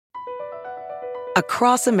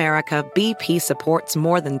Across America, BP supports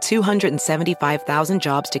more than 275,000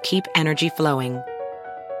 jobs to keep energy flowing.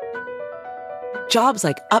 Jobs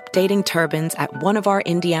like updating turbines at one of our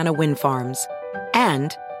Indiana wind farms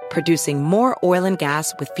and producing more oil and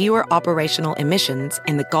gas with fewer operational emissions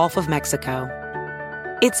in the Gulf of Mexico.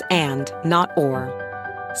 It's and, not or.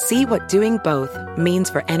 See what doing both means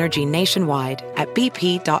for energy nationwide at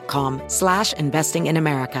bp.com/investing in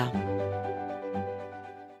America.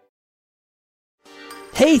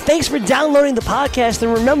 Hey, thanks for downloading the podcast.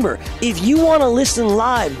 And remember, if you want to listen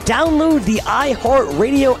live, download the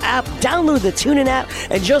iHeartRadio app, download the TuneIn app,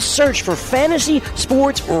 and just search for Fantasy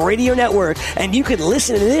Sports Radio Network, and you can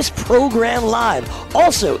listen to this program live.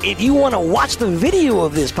 Also, if you want to watch the video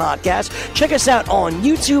of this podcast, check us out on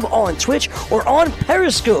YouTube, on Twitch, or on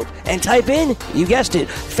Periscope, and type in, you guessed it,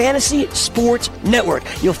 Fantasy Sports Network.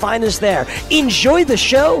 You'll find us there. Enjoy the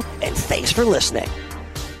show, and thanks for listening.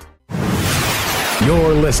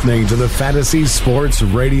 You're listening to the Fantasy Sports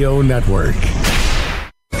Radio Network.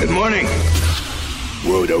 Good morning,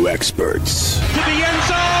 Roto Experts. To the end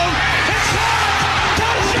zone.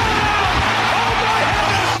 Touchdown! Oh my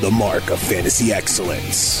heavens! The mark of fantasy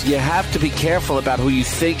excellence. You have to be careful about who you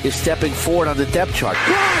think is stepping forward on the depth chart.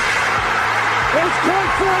 It's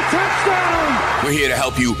caught for a touchdown! We're here to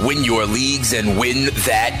help you win your leagues and win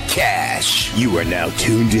that cash. You are now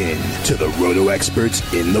tuned in to the Roto Experts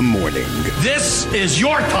in the morning. This is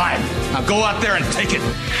your time. Now go out there and take it.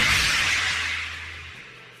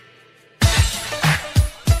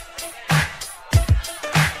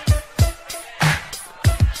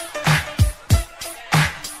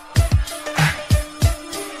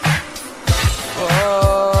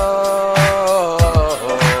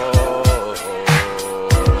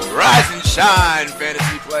 Shine,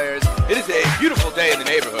 fantasy players. It is a beautiful day in the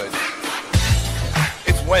neighborhood.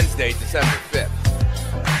 It's Wednesday, December 5th.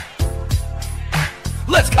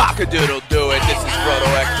 Let's cock-a-doodle do it. This is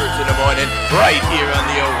Roto Experts in the morning, right here on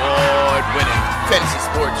the award-winning Fantasy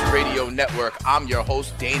Sports Radio Network. I'm your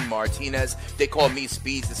host, Dane Martinez. They call me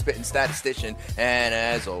Speeds, the spitting statistician. And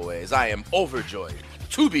as always, I am overjoyed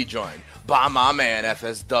to be joined by my man,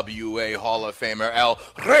 FSWA Hall of Famer, El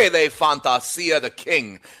Rey de Fantasia, the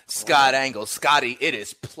King, Scott Angle. Scotty, it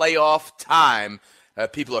is playoff time.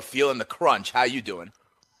 People are feeling the crunch. How you doing?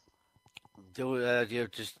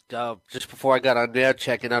 Just before I got on there,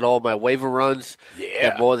 checking out all my waiver runs.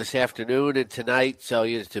 Yeah. Got more this afternoon and tonight, so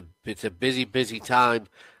it's a busy time.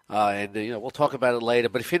 And we'll talk about it later.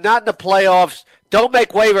 But if you're not in the playoffs, don't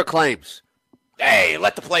make waiver claims. Hey,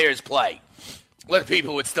 let the players play. Let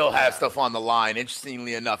people would still have stuff on the line,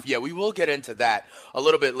 interestingly enough. Yeah, we will get into that a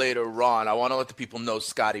little bit later on. I want to let the people know,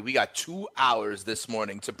 Scotty, we got 2 hours this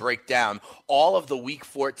morning to break down all of the Week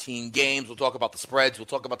 14 games. We'll talk about the spreads. We'll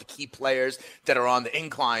talk about the key players that are on the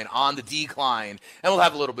incline, on the decline, and we'll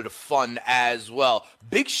have a little bit of fun as well.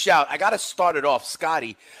 Big shout. I got to start it off.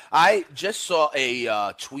 Scotty, I just saw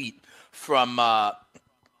a tweet from one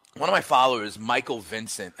of my followers, Michael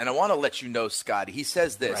Vincent, and I want to let you know, Scotty. He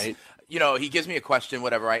says this. Right. He gives me a question,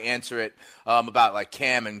 whatever, I answer it about like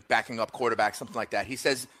Cam and backing up quarterback, something like that. He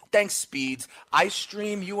says, thanks, Speeds. I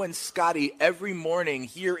stream you and Scotty every morning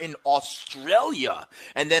here in Australia.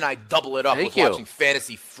 And then I double it up with watching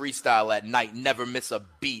Fantasy Freestyle at night. Never miss a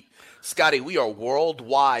beat. Scotty, we are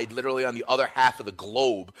worldwide, literally on the other half of the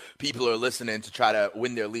globe. People are listening to try to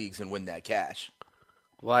win their leagues and win that cash.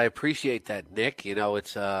 Well, I appreciate that, Nick.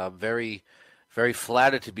 It's very, very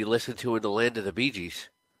flattered to be listened to in the land of the Bee Gees.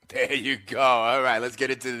 There you go. All right, let's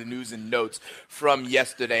get into the news and notes from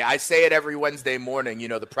yesterday. I say it every Wednesday morning.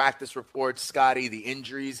 The practice reports, Scotty, the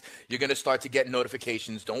injuries. You're going to start to get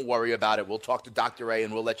notifications. Don't worry about it. We'll talk to Dr. A,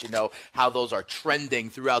 and we'll let you know how those are trending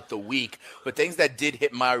throughout the week. But things that did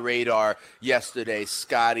hit my radar yesterday,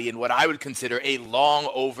 Scotty, and what I would consider a long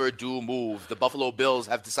overdue move. The Buffalo Bills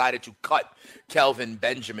have decided to cut Kelvin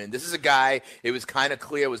Benjamin. This is a guy, it was kind of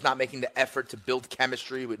clear, was not making the effort to build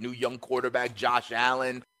chemistry with new young quarterback Josh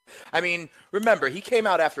Allen. I mean, remember, he came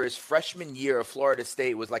out after his freshman year of Florida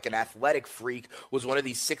State, was like an athletic freak, was one of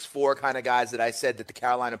these 6'4" kind of guys that I said that the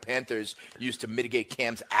Carolina Panthers used to mitigate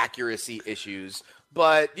Cam's accuracy issues.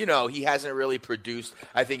 But, he hasn't really produced.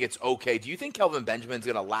 I think it's okay. Do you think Kelvin Benjamin's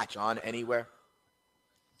going to latch on anywhere?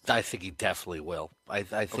 I think he definitely will. I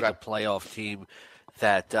think a playoff team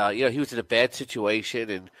that, he was in a bad situation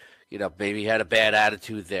and, maybe had a bad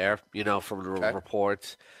attitude there, from the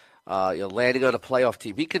reports. Landing on a playoff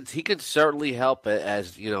team, he can certainly help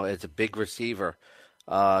as a big receiver,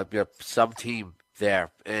 some team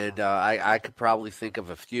there, and I could probably think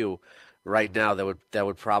of a few right now that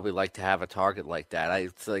would probably like to have a target like that.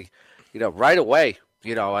 It's like, right away,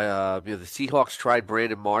 the Seahawks tried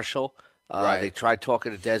Brandon Marshall They tried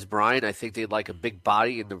talking to Des Bryant. I think they'd like a big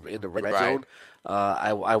body in the red zone.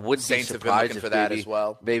 I wouldn't Saints be have been surprised looking if for that as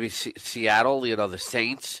well. Maybe Seattle, the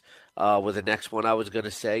Saints were the next one I was going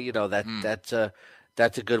to say.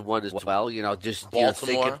 That's a good one as well.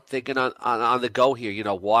 Baltimore. Thinking on the go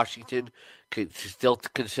here. Washington still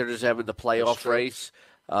considers them in the playoff race.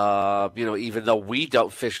 Even though we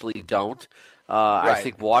officially don't. I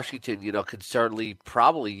think Washington, could certainly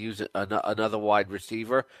probably use another wide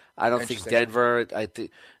receiver. I don't think Denver. I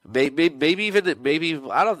think maybe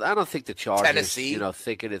I don't think the Chargers. Tennessee,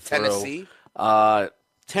 thinking it through.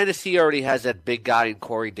 Tennessee already has that big guy in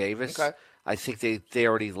Corey Davis. Okay. I think they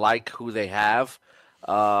already like who they have.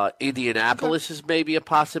 Indianapolis is maybe a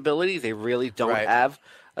possibility. They really don't have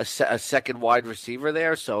a second wide receiver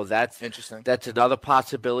there, so that's interesting. That's another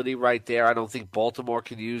possibility right there. I don't think Baltimore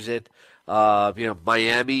can use it.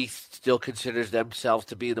 Miami still considers themselves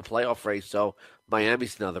to be in the playoff race, so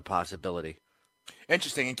Miami's another possibility.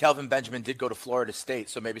 Interesting. And Kelvin Benjamin did go to Florida State,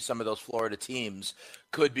 so maybe some of those Florida teams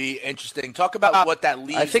could be interesting. Talk about what that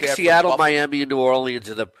leaves. I think Seattle, Miami, and New Orleans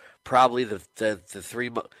are probably the three,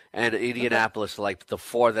 and Indianapolis like the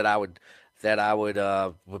four that would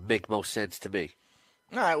make most sense to me.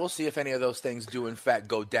 All right, we'll see if any of those things do, in fact,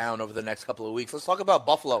 go down over the next couple of weeks. Let's talk about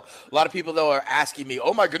Buffalo. A lot of people, though, are asking me,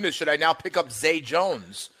 oh, my goodness, should I now pick up Zay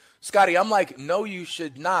Jones? Scotty, I'm like, no, you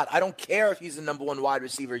should not. I don't care if he's the number one wide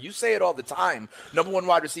receiver. You say it all the time. Number one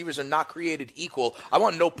wide receivers are not created equal. I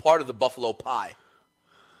want no part of the Buffalo pie.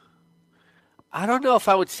 I don't know if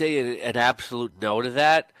I would say an absolute no to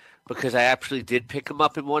that, because I actually did pick him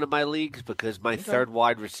up in one of my leagues, because my third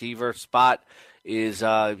wide receiver spot is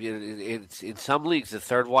in some leagues the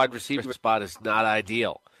third wide receiver spot is not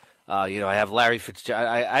ideal. I have Larry Fitzgerald.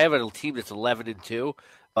 I have a team that's 11-2,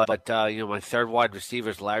 but my third wide receiver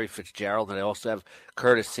is Larry Fitzgerald, and I also have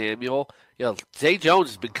Curtis Samuel. Zay Jones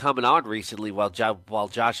has been coming on recently while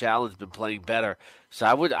Josh Allen's been playing better. So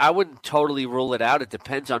I wouldn't totally rule it out. It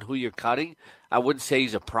depends on who you're cutting. I wouldn't say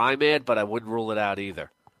he's a prime ad, but I wouldn't rule it out either.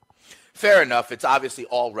 Fair enough. It's obviously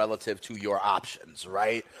all relative to your options,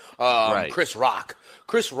 right? Right. Chris Rock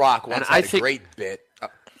once had a great bit.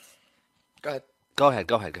 Go ahead.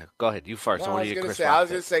 Go ahead. You first. I was going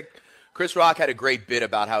to say, Chris Rock had a great bit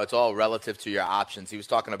about how it's all relative to your options. He was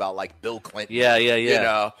talking about like Bill Clinton.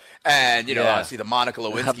 Yeah. Obviously the Monica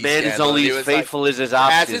Lewinsky A man is only as faithful as his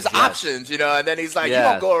options. As his options, and then he's like, you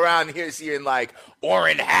don't go around here seeing like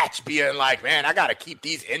Orrin Hatch being like, man, I got to keep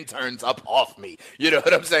these interns up off me. You know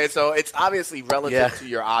what I'm saying? So it's obviously relative to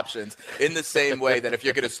your options in the same way that if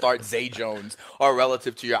you're going to start Zay Jones or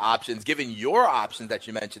relative to your options. Given your options that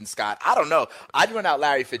you mentioned, Scott, I don't know. I'd run out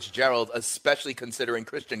Larry Fitzgerald, especially considering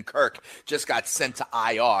Christian Kirk just got sent to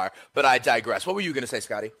IR, but I digress. What were you going to say,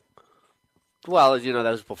 Scotty? Well, that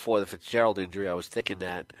was before the Fitzgerald injury. I was thinking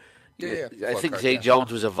that. I think Kirk, Zay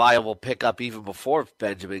Jones was a viable pickup even before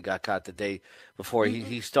Benjamin got caught the day before.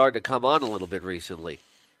 He started to come on a little bit recently.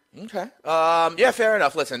 Okay. Fair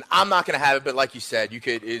enough. Listen, I'm not going to have it, but like you said,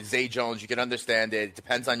 Zay Jones, you can understand it. It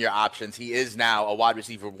depends on your options. He is now a wide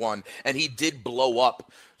receiver one, and he did blow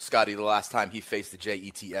up, Scotty, the last time he faced the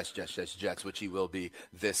Jets, which he will be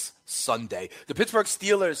this Sunday. The Pittsburgh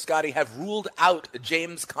Steelers, Scotty, have ruled out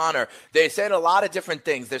James Conner. They said a lot of different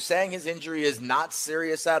things. They're saying his injury is not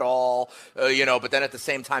serious at all, but then at the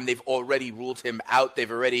same time, they've already ruled him out. They've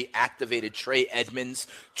already activated Trey Edmonds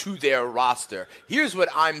to their roster. Here's what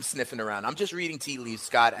I'm sniffing around. I'm just reading tea leaves,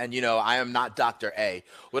 Scott, and, I am not Dr. A.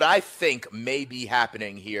 What I think may be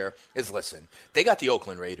happening here is, listen, they got the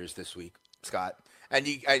Oakland Raiders this week, Scott. And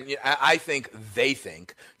I think they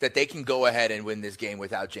think that they can go ahead and win this game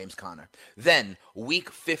without James Conner. Then, week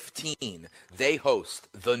 15, they host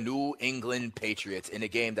the New England Patriots in a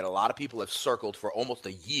game that a lot of people have circled for almost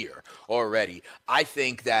a year already. I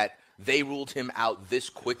think that they ruled him out this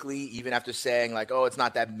quickly, even after saying, like, oh, it's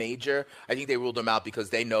not that major. I think they ruled him out because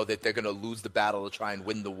they know that they're going to lose the battle to try and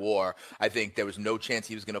win the war. I think there was no chance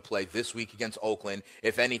he was going to play this week against Oakland.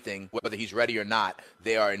 If anything, whether he's ready or not,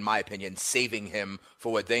 they are, in my opinion, saving him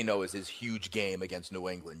for what they know is his huge game against New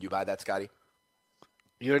England. You buy that, Scotty?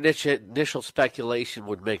 Your initial speculation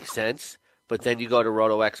would make sense, but then you go to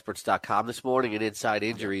rotoexperts.com this morning, and Inside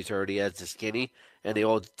Injuries already has the skinny, and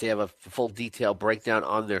they have a full detailed breakdown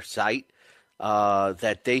on their site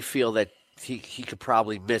that they feel that he could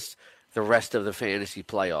probably miss the rest of the fantasy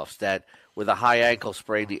playoffs. That with a high ankle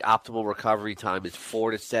sprain, the optimal recovery time is 4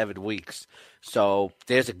 to 7 weeks. So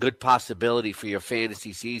there's a good possibility for your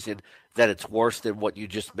fantasy season that it's worse than what you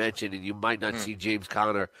just mentioned, and you might not see James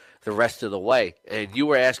Conner the rest of the way. And you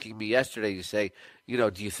were asking me yesterday, you say,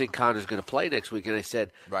 do you think Conner's going to play next week? And I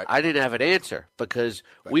said, I didn't have an answer because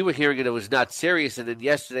we were hearing it was not serious, and then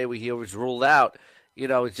yesterday we hear it was ruled out.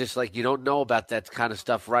 It's just like you don't know about that kind of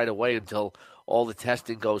stuff right away until all the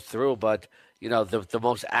testing goes through. But, the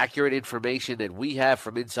most accurate information that we have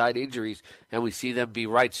from Inside Injuries, and we see them be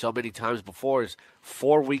right so many times before, is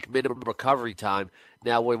 4-week minimum recovery time.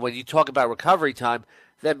 Now, when you talk about recovery time,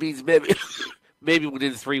 that means maybe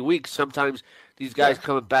within 3 weeks. Sometimes these guys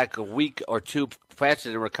coming back a week or two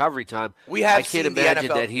faster than recovery time. I can't imagine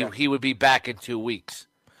that he would be back in 2 weeks.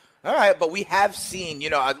 All right, but we have seen,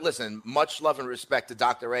 listen, much love and respect to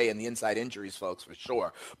Dr. A and the Inside Injuries folks for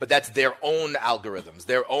sure, but that's their own algorithms,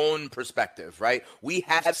 their own perspective, right? We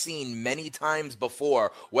have seen many times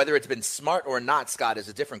before, whether it's been smart or not, Scott, is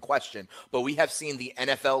a different question, but we have seen the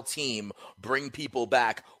NFL team bring people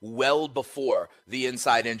back well before the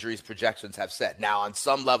Inside Injuries projections have said. Now, on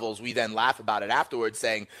some levels, we then laugh about it afterwards,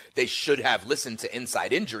 saying they should have listened to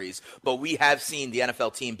Inside Injuries, but we have seen the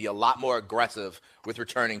NFL team be a lot more aggressive with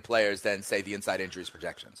returning players than, say, the Inside Injuries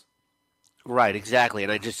projections. Right, exactly.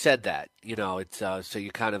 And I just said that. It's so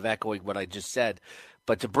you're kind of echoing what I just said.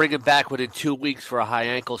 But to bring him back within 2 weeks for a high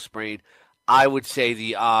ankle sprain, I would say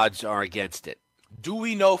the odds are against it. Do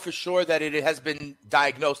we know for sure that it has been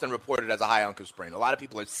diagnosed and reported as a high ankle sprain? A lot of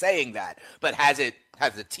people are saying that, but has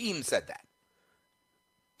the team said that?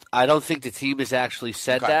 I don't think the team has actually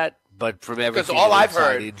said that, but from everything, because all I've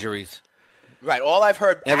heard, injuries. Right, all I've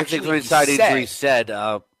heard. Everything from Inside Injuries said,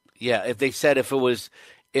 if they said if it was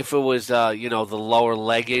the lower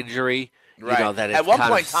leg injury, right. That it's at one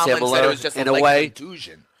kind point of Tomlin similar said it was just in a leg way.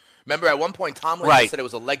 Contusion. Remember, at one point Tomlin said it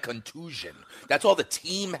was a leg contusion. That's all the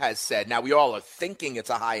team has said. Now we all are thinking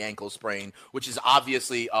it's a high ankle sprain, which is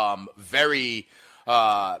obviously very.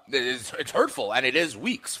 It's hurtful, and it is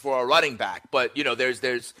weeks for a running back. But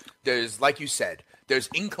there's like you said. There's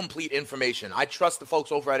incomplete information. I trust the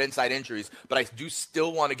folks over at Inside Injuries, but I do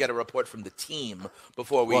still want to get a report from the team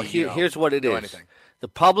before we here's what it is. Anything. The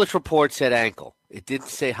published report said ankle. It didn't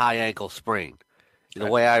say high ankle sprain, the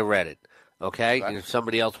way I read it. Okay? And if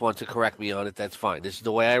somebody else wants to correct me on it, that's fine. This is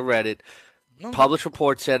the way I read it. No. Published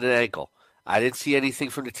report said an ankle. I didn't see anything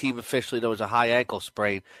from the team officially that was a high ankle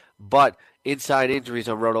sprain, but Inside Injuries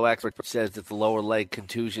on Roto Expert says that the lower leg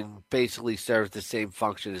contusion basically serves the same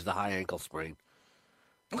function as the high ankle sprain.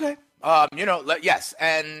 Okay. Yes.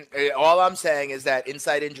 And all I'm saying is that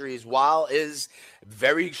Inside Injuries, while is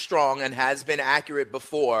very strong and has been accurate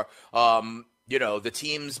before, the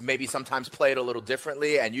teams maybe sometimes play it a little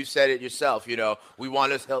differently. And you said it yourself,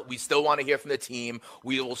 we still want to hear from the team.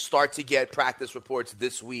 We will start to get practice reports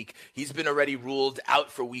this week. He's been already ruled out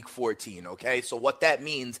for week 14. Okay. So what that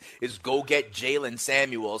means is go get Jalen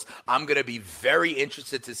Samuels. I'm going to be very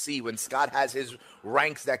interested to see when Scott has his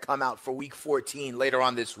ranks that come out for week 14 later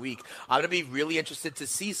on this week. I'm going to be really interested to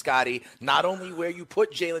see, Scotty, not only where you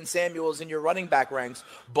put Jalen Samuels in your running back ranks,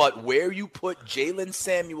 but where you put Jalen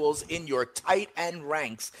Samuels in your tight end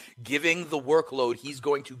ranks, giving the workload he's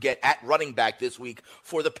going to get at running back this week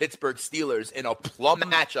for the Pittsburgh Steelers in a plum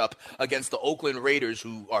matchup against the Oakland Raiders,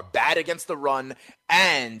 who are bad against the run,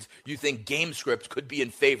 and you think game script could be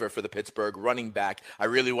in favor for the Pittsburgh running back. I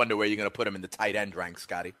really wonder where you're going to put him in the tight end ranks,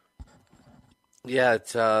 Scotty. Yeah,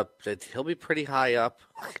 he'll be pretty high up,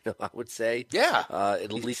 I would say. Yeah,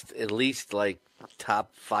 at least like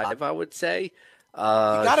top 5, I would say. You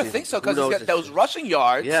got to think so, because he's got those rushing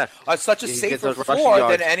yards are such a safer floor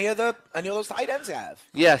than any of those tight ends have.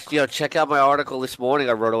 Yes, check out my article this morning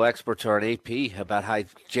on Roto Experts or on AP about how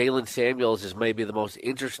Jalen Samuels is maybe the most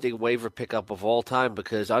interesting waiver pickup of all time,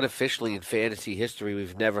 because unofficially in fantasy history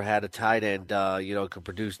we've never had a tight end could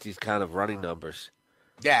produce these kind of running numbers.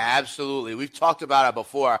 Yeah, absolutely. We've talked about it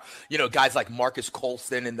before. Guys like Marcus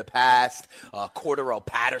Colston in the past, Cordarrelle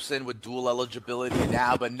Patterson with dual eligibility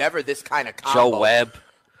now, but never this kind of combo. Joe Webb.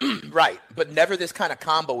 Right, but never this kind of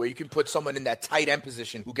combo where you can put someone in that tight end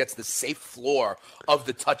position who gets the safe floor of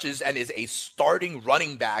the touches and is a starting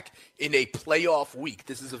running back in a playoff week.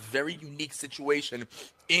 This is a very unique situation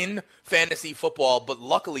in fantasy football, but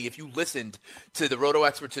luckily, if you listened to the Roto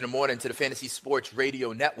Experts in the Morning, to the Fantasy Sports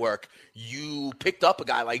Radio Network, you picked up a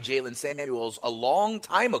guy like Jalen Samuels a long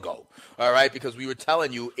time ago, all right, because we were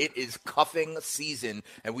telling you it is cuffing season,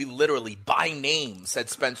 and we literally, by name, said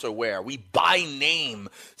Spencer Ware. We, by name,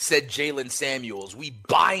 said Jalen Samuels. We,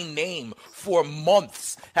 by name, for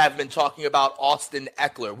months have been talking about Austin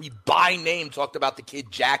Eckler. We by name talked about the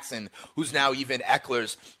kid Jackson, who's now even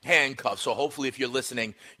Eckler's handcuff. So hopefully if you're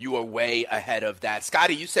listening, you are way ahead of that.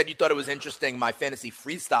 Scotty, you said you thought it was interesting, my fantasy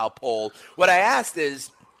freestyle poll. What I asked is,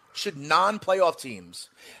 should non-playoff teams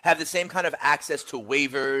have the same kind of access to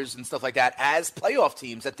waivers and stuff like that as playoff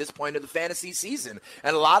teams at this point of the fantasy season?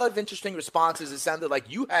 And a lot of interesting responses. It sounded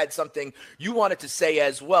like you had something you wanted to say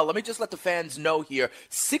as well. Let me just let the fans know here.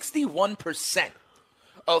 61%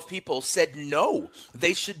 of people said no,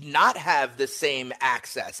 they should not have the same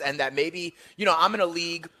access. And that maybe, I'm in a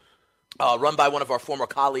league run by one of our former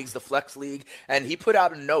colleagues, the Flex League, and he put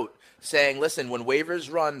out a note saying, listen, when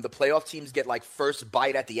waivers run, the playoff teams get like first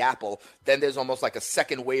bite at the apple. Then there's almost like a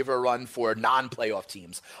second waiver run for non-playoff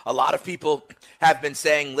teams. A lot of people have been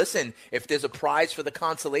saying, listen, if there's a prize for the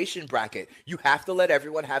consolation bracket, you have to let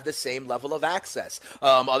everyone have the same level of access.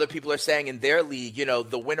 Other people are saying in their league,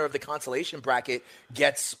 the winner of the consolation bracket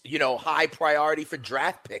gets, high priority for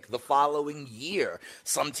draft pick the following year.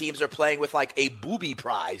 Some teams are playing with like a booby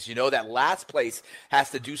prize, that last place has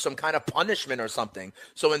to do some kind of punishment or something.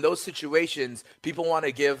 So in those situations, people want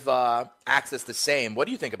to give access the same. What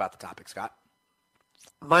do you think about the topic, Scott?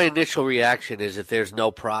 My initial reaction is if there's no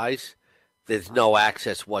prize, there's no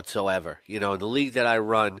access whatsoever. In the league that I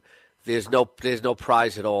run, there's no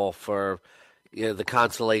prize at all for the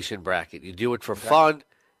consolation bracket. You do it for fun.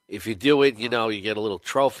 If you do it, you get a little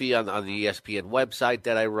trophy on the ESPN website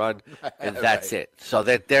that I run, and that's it. So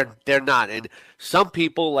that they're not. And some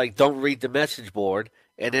people don't read the message board,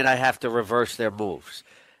 and then I have to reverse their moves.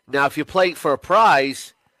 Now, if you're playing for a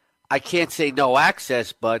prize, I can't say no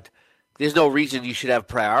access, but there's no reason you should have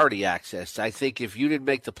priority access. I think if you didn't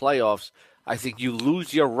make the playoffs, I think you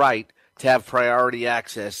lose your right to have priority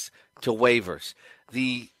access to waivers.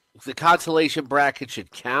 The consolation bracket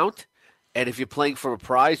should count, and if you're playing for a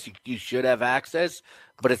prize, you should have access,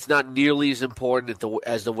 but it's not nearly as important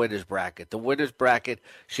as the winner's bracket. The winner's bracket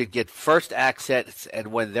should get first access, and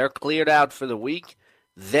when they're cleared out for the week,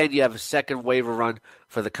 then you have a second waiver run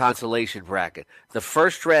for the consolation bracket. The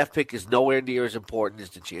first draft pick is nowhere near as important as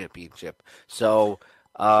the championship. So,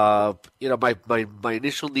 my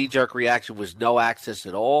initial knee-jerk reaction was no access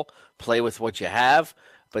at all. Play with what you have.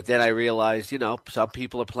 But then I realized, some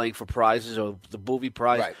people are playing for prizes or the movie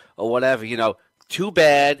prize or whatever. Too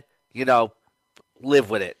bad. Live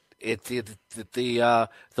with it. The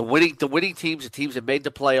winning teams, the teams that made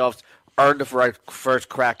the playoffs, earn the first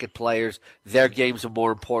crack at players. Their games are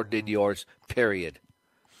more important than yours, period.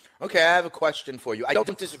 Okay, I have a question for you. I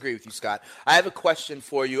don't disagree with you, Scott. I have a question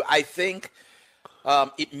for you. I think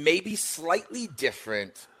it may be slightly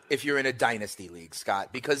different if you're in a dynasty league,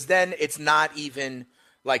 Scott, because then it's not even –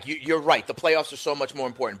 you're right. The playoffs are so much more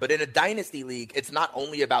important. But in a dynasty league, it's not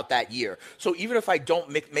only about that year. So even if I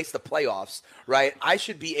don't make the playoffs, right, I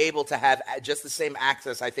should be able to have just the same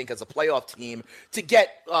access, I think, as a playoff team to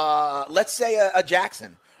get, let's say, a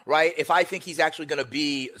Jackson, right? If I think he's actually going to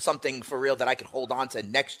be something for real that I can hold on to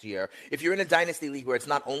next year. If you're in a dynasty league where it's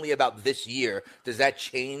not only about this year, does that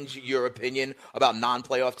change your opinion about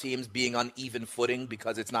non-playoff teams being on even footing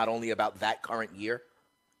because it's not only about that current year?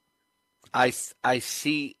 I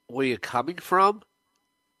see where you're coming from,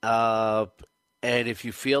 and if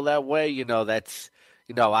you feel that way, that's,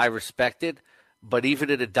 I respect it. But even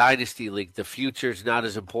in a dynasty league, the future is not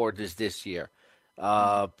as important as this year.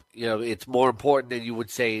 It's more important than you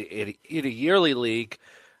would say in a yearly league.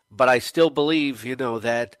 But I still believe,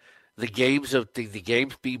 that the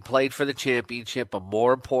games being played for the championship are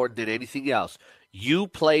more important than anything else. You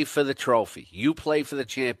play for the trophy. You play for the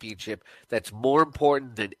championship. That's more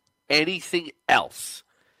important than anything else.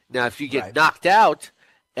 Now, if you get knocked out,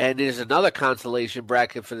 and there's another consolation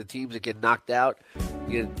bracket for the teams that get knocked out,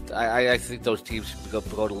 I think those teams should go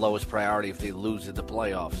to lowest priority if they lose in the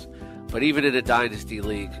playoffs. But even in a dynasty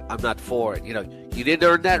league, I'm not for it. You didn't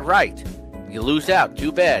earn that right. You lose out.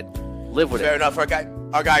 Too bad. Live with it. Fair enough.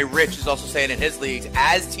 Our guy Rich is also saying in his leagues,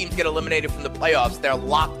 as teams get eliminated from the playoffs, they're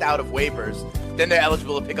locked out of waivers. Then they're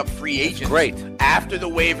eligible to pick up free agents. Great. After the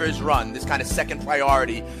waivers run, this kind of second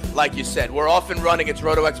priority, like you said. We're off and running. It's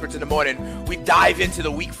Roto Experts in the Morning. We dive into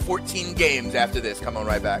the Week 14 games after this. Come on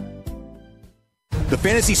right back. The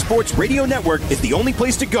Fantasy Sports Radio Network is the only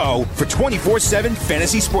place to go for 24/7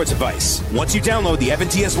 fantasy sports advice. Once you download the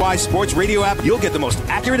FNTSY Sports Radio app, you'll get the most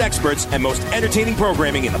accurate experts and most entertaining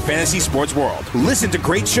programming in the fantasy sports world. Listen to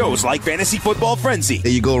great shows like Fantasy Football Frenzy.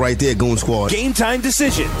 There you go right there, Goon Squad. Game Time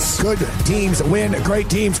Decisions. Good teams win, great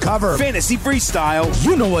teams cover. Fantasy Freestyle.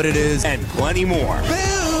 You know what it is. And plenty more.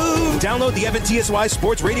 Download the FNTSY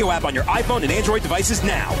Sports Radio app on your iPhone and Android devices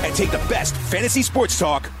now and take the best fantasy sports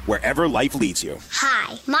talk wherever life leads you.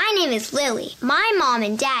 Hi, my name is Lily. My mom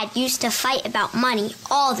and dad used to fight about money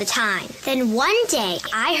all the time. Then one day,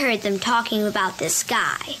 I heard them talking about this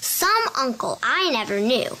guy, some uncle I never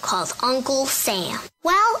knew, called Uncle Sam.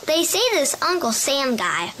 Well, they say this Uncle Sam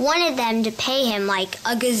guy wanted them to pay him like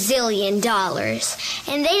 $1 gazillion,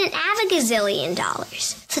 and they didn't have $1 gazillion.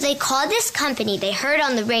 So they called this company they heard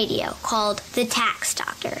on the radio called the Tax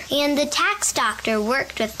Doctor. And the Tax Doctor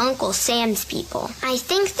worked with Uncle Sam's people. I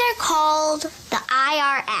think they're called the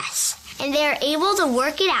IRS. And they were able to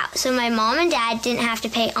work it out so my mom and dad didn't have to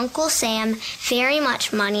pay Uncle Sam very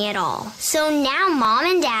much money at all. So now mom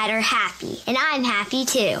and dad are happy, and I'm happy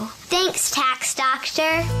too. Thanks, Tax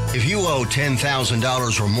Doctor. If you owe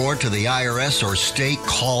 $10,000 or more to the IRS or state,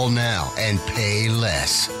 call now and pay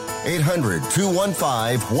less.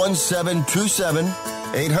 800-215-1727.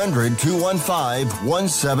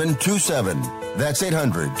 800-215-1727. That's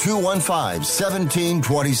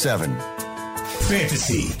 800-215-1727.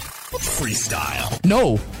 Fantasy Freestyle.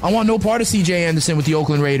 No, I want no part of C.J. Anderson with the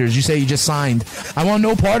Oakland Raiders. You say he just signed. I want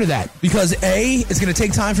no part of that because A, it's going to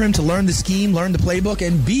take time for him to learn the scheme, learn the playbook,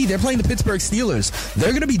 and B, they're playing the Pittsburgh Steelers.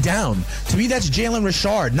 They're going to be down. To me, that's Jalen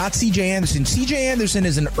Richard, not C.J. Anderson. C.J. Anderson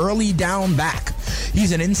is an early down back.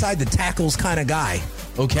 He's an inside the tackles kind of guy,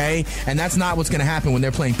 okay? And that's not what's going to happen when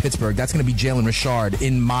they're playing Pittsburgh. That's going to be Jalen Richard,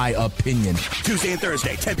 in my opinion. Tuesday and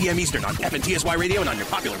Thursday, 10 p.m. Eastern on FNTSY Radio and on your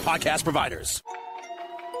popular podcast providers.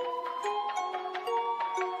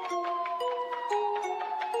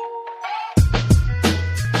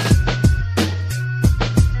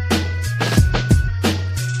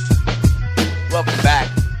 Welcome back.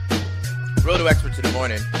 Roto Experts in the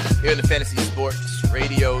morning here in the Fantasy Sports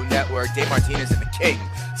Radio Network. Dave Martinez and the King,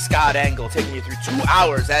 Scott Engel, taking you through 2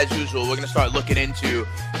 hours as usual. We're going to start looking into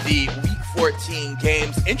the Week 14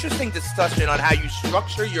 games. Interesting discussion on how you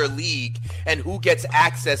structure your league and who gets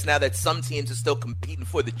access now that some teams are still competing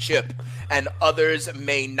for the chip and others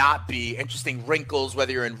may not be. Interesting wrinkles,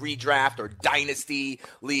 whether you're in redraft or dynasty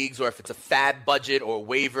leagues or if it's a fab budget or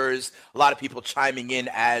waivers. A lot of people chiming in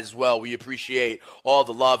as well. We appreciate all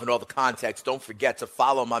the love and all the context. Don't forget to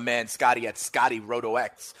follow my man Scotty at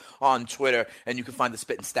ScottyRotoX on Twitter, and you can find the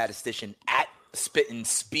Spittin' Statistician at Spittin'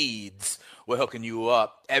 Speeds. We're hooking you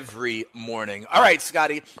up every morning. All right,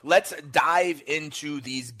 Scotty, let's dive into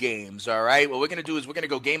these games, all right? What we're going to do is we're going to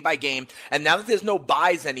go game by game, and now that there's no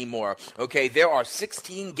buys anymore, okay, there are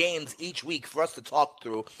 16 games each week for us to talk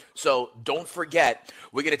through, so don't forget,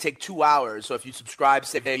 we're going to take 2 hours, so if you subscribe,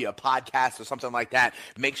 say maybe a podcast or something like that,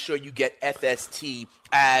 make sure you get FST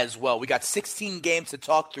as well. We got 16 games to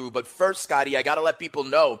talk through, but first, Scotty, I got to let people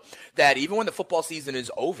know that even when the football season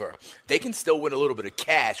is over, they can still win a little bit of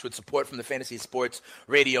cash with support from the Fantasy Sports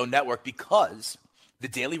Radio Network because the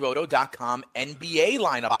DailyRoto.com NBA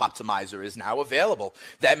lineup optimizer is now available.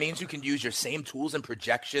 That means you can use your same tools and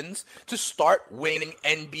projections to start winning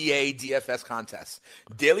NBA DFS contests.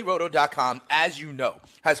 DailyRoto.com, as you know,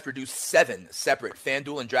 has produced 7 separate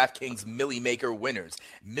FanDuel and DraftKings Millie Maker winners.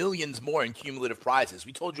 Millions more in cumulative prizes.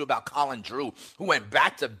 We told you about Colin Drew, who went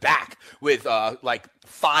back-to-back with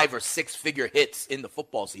 5 or 6 figure hits in the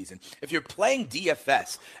football season. If you're playing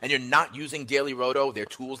DFS and you're not using Daily Roto, their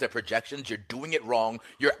tools, their projections, you're doing it wrong.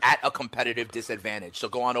 You're at a competitive disadvantage. So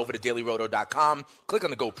go on over to dailyroto.com, click on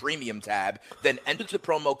the Go Premium tab, then enter the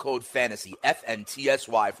promo code FANTASY,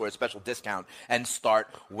 FNTSY, for a special discount and start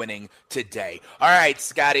winning today. All right,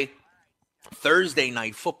 Scotty. Thursday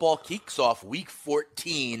night football kicks off Week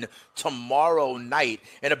 14 tomorrow night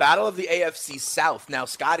in a battle of the AFC South. Now,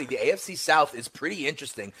 Scotty, the AFC South is pretty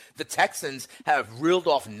interesting. The Texans have reeled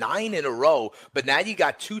off 9 in a row, but now you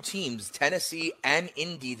got 2 teams, Tennessee and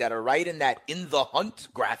Indy, that are right in that in the hunt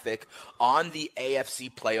graphic on the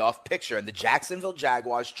AFC playoff picture. And the Jacksonville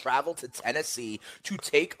Jaguars travel to Tennessee to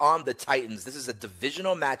take on the Titans. This is a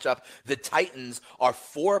divisional matchup. The Titans are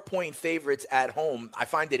 4-point favorites at home. I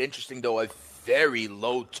find it interesting, though, a very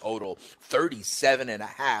low total,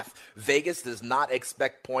 37.5. Vegas does not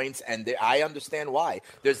expect points, and I understand why.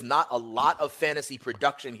 There's not a lot of fantasy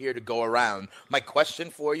production here to go around. My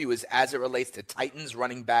question for you is as it relates to Titans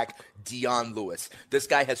running back Dion Lewis. This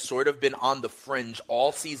guy has sort of been on the fringe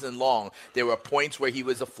all season long. There were points where he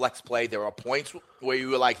was a flex play. There were points where you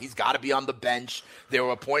were like, he's got to be on the bench. There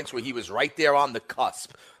were points where he was right there on the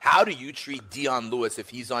cusp. How do you treat Dion Lewis if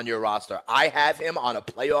he's on your roster? I have him on a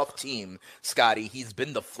playoff team, Scotty. He's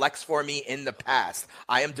been the flex for me in the past.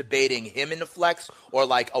 I am debating him in the flex or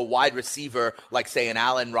like a wide receiver, like say an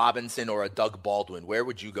Allen Robinson or a Doug Baldwin. Where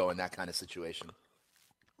would you go in that kind of situation?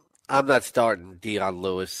 I'm not starting Dion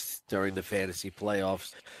Lewis during the fantasy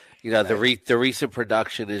playoffs. The recent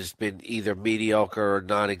production has been either mediocre or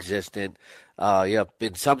non-existent.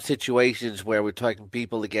 In some situations where we're talking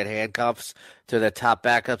people to get handcuffs to their top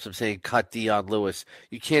backups, I'm saying cut Dion Lewis.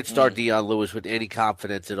 You can't start Dion Lewis with any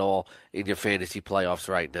confidence at all in your fantasy playoffs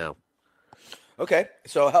right now. Okay,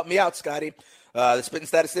 so help me out, Scotty. The Spitting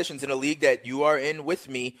Statisticians in a league that you are in with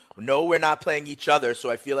me. No, we're not playing each other, so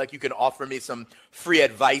I feel like you can offer me some free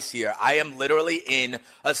advice here. I am literally in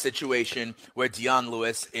a situation where Dion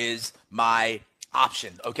Lewis is my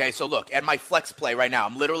option. Okay, so look, at my flex play right now,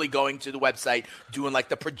 I'm literally going to the website, doing like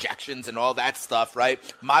the projections and all that stuff, right?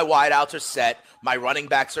 My wideouts are set. My running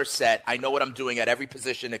backs are set. I know what I'm doing at every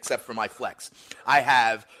position except for my flex. I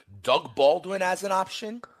have Doug Baldwin as an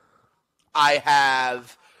option. I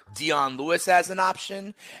have Dion Lewis as an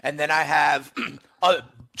option. And then I have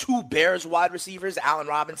two Bears wide receivers, Allen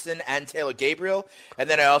Robinson and Taylor Gabriel. And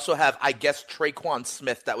then I also have, I guess, Traquan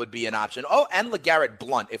Smith. That would be an option. Oh, and LeGarrette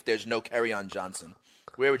Blount if there's no Kerryon Johnson.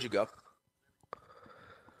 Where would you go?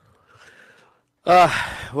 We're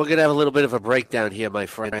going to have a little bit of a breakdown here, my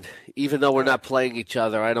friend. Even though we're not playing each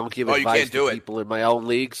other, I don't give advice to people in my own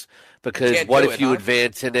leagues because what if you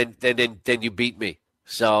advance and then you beat me?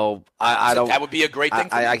 So I don't. That would be a great thing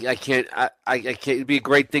for me. I can't. It'd be a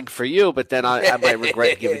great thing for you, but then I might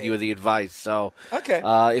regret giving you the advice. So okay.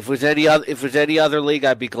 If it was any other league,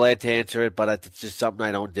 I'd be glad to answer it, but it's just something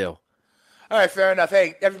I don't do. All right, fair enough.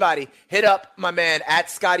 Hey, everybody, hit up my man at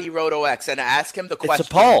ScottyRotoX and ask him the question. It's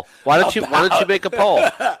a poll. Why don't you make a poll?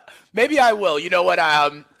 Maybe I will. You know what?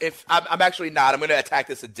 If I'm actually not, I'm going to attack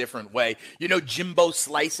this a different way. You know, Jimbo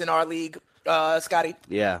Slice in our league, Scotty.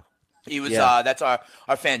 Yeah. He was that's our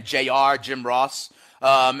fan JR, Jim Ross.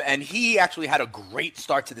 And he actually had a great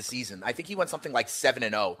start to the season. I think he went something like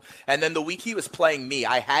 7-0. And then the week he was playing me,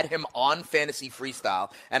 I had him on Fantasy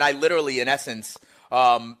Freestyle, and I literally, in essence,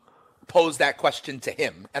 posed that question to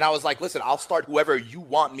him. And I was like, listen, I'll start whoever you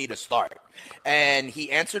want me to start. And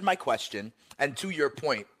he answered my question. And to your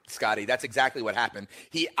point, Scotty, that's exactly what happened.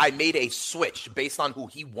 I made a switch based on who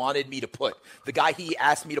he wanted me to put. The guy he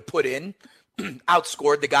asked me to put in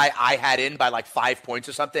outscored the guy I had in by like 5 points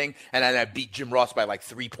or something, and then I beat Jim Ross by like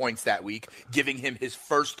 3 points that week, giving him his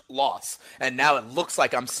first loss. And now it looks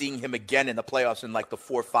like I'm seeing him again in the playoffs in like the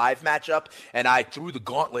 4-5 matchup, and I threw the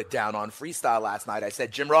gauntlet down on Freestyle last night. I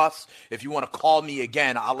said, Jim Ross, if you want to call me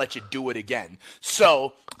again, I'll let you do it again.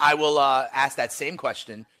 So I will ask that same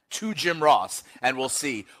question to Jim Ross, and we'll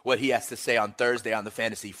see what he has to say on Thursday on the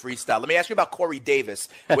Fantasy Freestyle. Let me ask you about Corey Davis.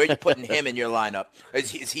 Where are you putting him in your lineup?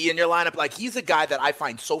 Is he in your lineup? Like, he's a guy that I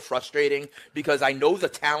find so frustrating because I know the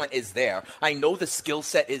talent is there. I know the skill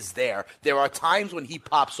set is there. There are times when he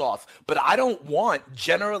pops off, but I don't want,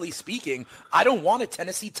 generally speaking, I don't want a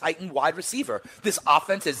Tennessee Titan wide receiver. This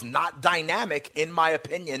offense is not dynamic, in my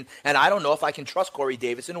opinion, and I don't know if I can trust Corey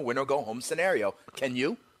Davis in a win-or-go-home scenario. Can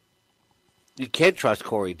you? You can't trust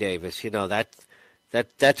Corey Davis,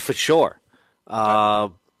 that's for sure.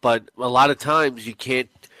 But a lot of times you can't.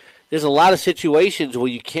 There's a lot of situations where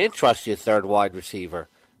you can't trust your third wide receiver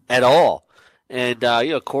at all. And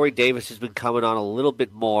Corey Davis has been coming on a little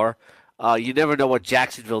bit more. You never know what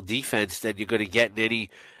Jacksonville defense that you're going to get in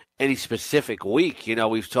any specific week.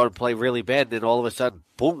 We've started to play really bad, and then all of a sudden,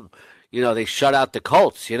 boom! They shut out the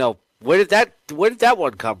Colts. Where did that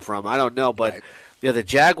one come from? I don't know, but. Right. The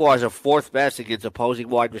Jaguars are fourth best against opposing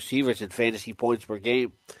wide receivers in fantasy points per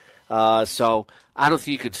game. So I don't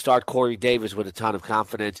think you can start Corey Davis with a ton of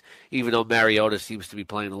confidence, even though Mariota seems to be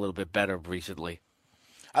playing a little bit better recently.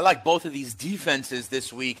 I like both of these defenses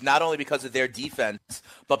this week, not only because of their defense,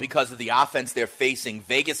 but because of the offense they're facing.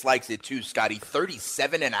 Vegas likes it too, Scotty.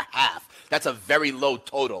 37.5. That's a very low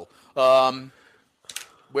total.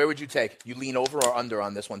 Where would you take? You lean over or under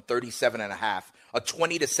on this one? 37.5. A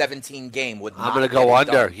 20-17 game would not. I'm going to go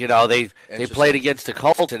under. They played against the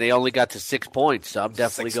Colts and they only got to 6 points, so I'm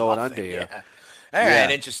definitely going under here. Yeah. All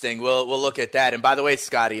right, interesting. We'll look at that. And by the way,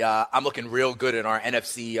 Scotty, I'm looking real good in our our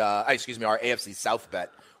AFC South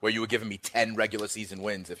bet, where you were giving me 10 regular season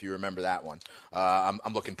wins, if you remember that one.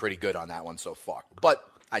 I'm looking pretty good on that one so far. But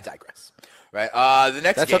I digress. Right. The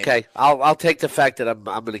next. That's game, okay. I'll take the fact that I'm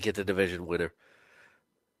going to get the division winner.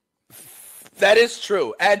 That is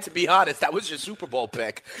true. And to be honest, that was your Super Bowl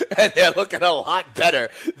pick. And they're looking a lot better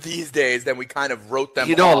these days than we kind of wrote them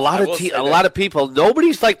off. A lot of people,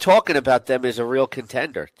 nobody's like talking about them as a real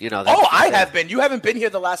contender. I have been. You haven't been here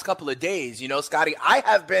the last couple of days, Scotty. I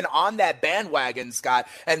have been on that bandwagon, Scott.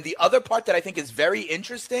 And the other part that I think is very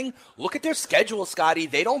interesting, look at their schedule, Scotty.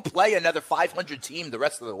 They don't play another 500 team the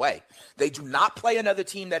rest of the way. They do not play another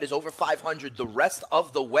team that is over 500 the rest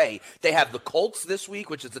of the way. They have the Colts this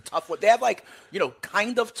week, which is a tough one. They have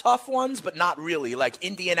kind of tough ones, but not really, like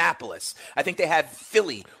Indianapolis. I think they have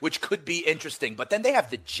Philly, which could be interesting. But then they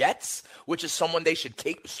have the Jets, which is someone they should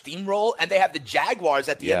steamroll. And they have the Jaguars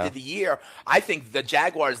at the end of the year. I think the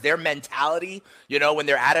Jaguars, their mentality, when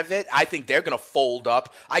they're out of it, I think they're going to fold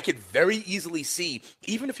up. I could very easily see,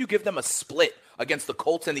 even if you give them a split against the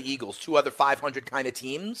Colts and the Eagles, two other 500 kind of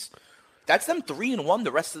teams, that's them 3-1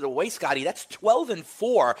 the rest of the way, Scotty. That's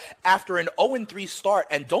 12-4 after an 0-3 start.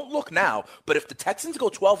 And don't look now, but if the Texans go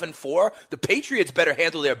 12-4, the Patriots better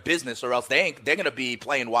handle their business, or else they're going to be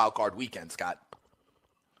playing wild card weekend, Scott.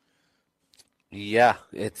 Yeah,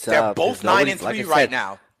 they're both 9-3 right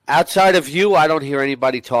now. Outside of you, I don't hear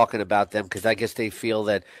anybody talking about them because I guess they feel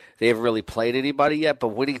that they haven't really played anybody yet. But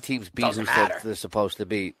winning teams beat who they're supposed to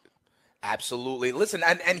beat. Absolutely. Listen,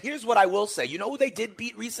 and here's what I will say. You know who they did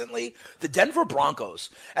beat recently? The Denver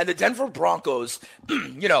Broncos. And the Denver Broncos,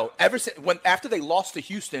 ever since after they lost to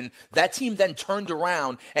Houston, that team then turned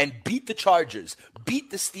around and beat the Chargers,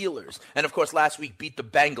 beat the Steelers, and of course last week beat the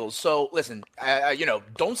Bengals. So listen,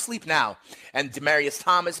 don't sleep now. And Demaryius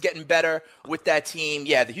Thomas getting better with that team.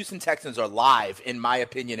 Yeah, the Houston Texans are live, in my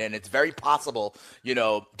opinion, and it's very possible,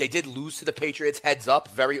 they did lose to the Patriots heads up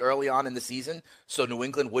very early on in the season, so New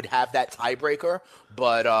England would have that tiebreaker,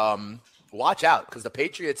 but watch out because the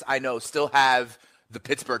Patriots, I know, still have the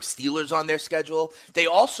Pittsburgh Steelers on their schedule. They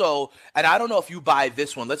also, and I don't know if you buy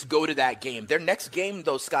this one, let's go to that game. Their next game,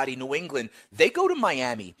 though, Scotty, New England, they go to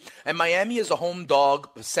Miami, and Miami is a home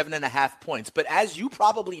dog, 7.5 points. But as you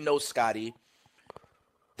probably know, Scotty,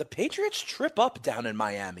 the Patriots trip up down in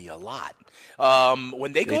Miami a lot.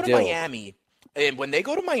 When they go to Miami, and when they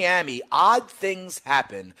go to Miami, odd things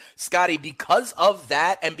happen, Scotty, because of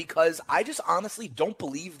that, and because I just honestly don't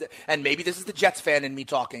believe that, and maybe this is the Jets fan in me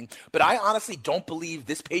talking, but I honestly don't believe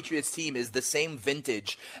this Patriots team is the same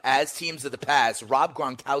vintage as teams of the past. Rob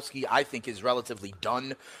Gronkowski, I think, is relatively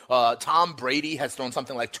done. Tom Brady has thrown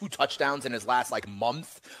something like 2 touchdowns in his last,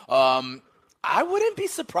 month. I wouldn't be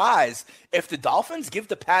surprised if the Dolphins give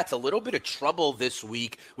the Pats a little bit of trouble this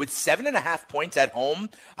week with 7.5 points at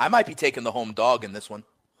home. I might be taking the home dog in this one.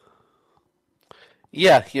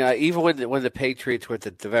 Yeah, even when the Patriots were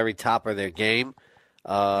at the very top of their game,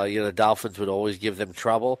 the Dolphins would always give them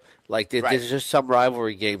trouble. There's just some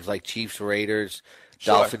rivalry games like Chiefs-Raiders,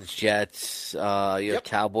 Dolphins-Jets,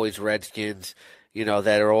 Cowboys-Redskins,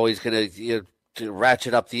 that are always going to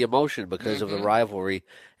ratchet up the emotion because of the rivalry.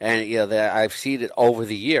 And, I've seen it over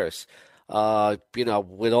the years.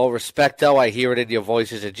 With all respect, though, I hear it in your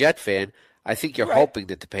voice as a Jet fan. I think you're hoping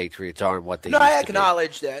that the Patriots aren't what they used to be. No, I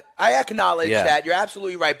acknowledge that. That. You're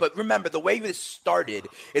absolutely right. But remember, the way this started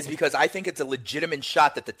is because I think it's a legitimate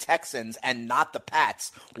shot that the Texans and not the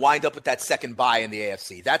Pats wind up with that second bye in the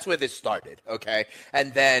AFC. That's where this started, okay?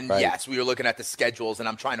 And then, yes, we were looking at the schedules, and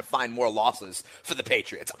I'm trying to find more losses for the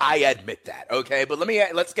Patriots. I admit that, okay? But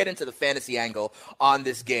let's get into the fantasy angle on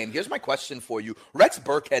this game. Here's my question for you. Rex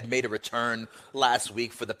Burkhead made a return last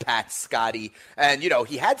week for the Pats, Scotty. And,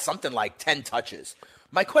 he had something like 10 touches.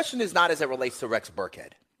 My question is not as it relates to Rex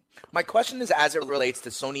Burkhead. My question is as it relates to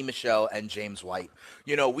Sony Michel and James White.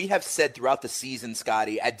 We have said throughout the season,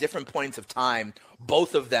 Scotty, at different points of time,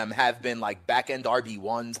 both of them have been back-end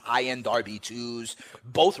RB1s, high-end RB2s.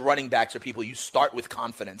 Both running backs are people you start with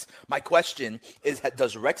confidence. My question is,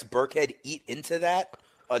 does Rex Burkhead eat into that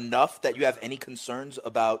enough that you have any concerns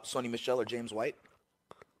about Sony Michel or James White?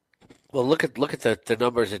 Well, look at the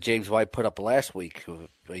numbers that James White put up last week.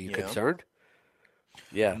 Are you concerned?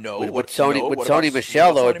 Yeah. No. With Sony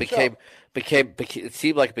Michel, though, it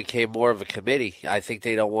seemed like it became more of a committee. I think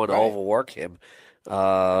they don't want to overwork him. It's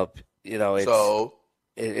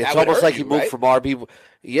almost like he moved from RB.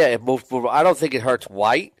 Yeah, it moved. I don't think it hurts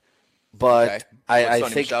White, but I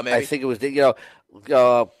think it was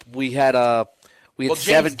we had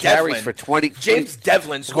 7 carries for 20. James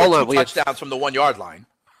Devlin scored 2 touchdowns from the 1 yard line.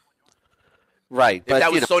 Right, but if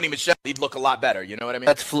that was Sony Michel, he'd look a lot better. You know what I mean?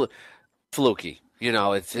 That's fluky.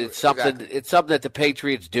 It's something. Exactly. It's something that the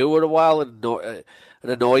Patriots do in a while, and it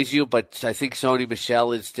annoys you. But I think Sony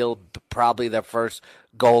Michel is still probably their first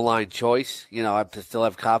goal line choice. I still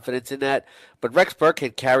have confidence in that. But Rex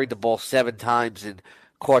Burkhead carried the ball 7 times in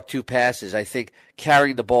caught 2 passes. I think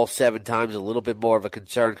carrying the ball 7 times is a little bit more of a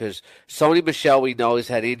concern because Sony Michel, we know, has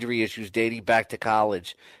had injury issues dating back to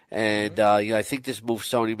college. And I think this moves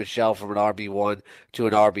Sony Michel from an RB1 to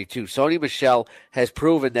an RB2. Sony Michel has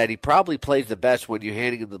proven that he probably plays the best when you're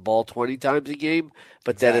handing him the ball 20 times a game,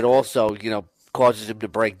 but that it also, causes him to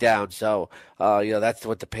break down. So, that's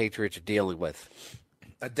what the Patriots are dealing with.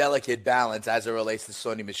 A delicate balance as it relates to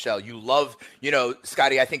Sony Michel. You love,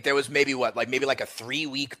 Scotty, I think there was maybe a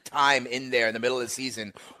 3-week time in there in the middle of the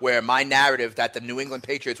season where my narrative that the New England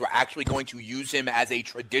Patriots were actually going to use him as a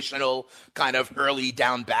traditional kind of early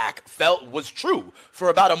down back was true for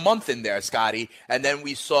about a month in there, Scotty. And then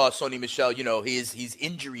we saw Sony Michel, he's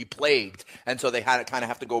injury plagued. And so they had to kind of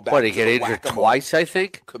have to go back. What, he get injured twice, I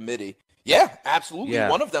think? Committee. Yeah, absolutely.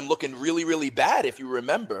 Yeah. One of them looking really, really bad, if you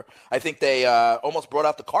remember. I think they almost brought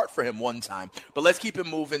out the cart for him one time. But let's keep it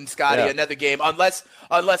moving, Scotty. Yeah. Another game. Unless,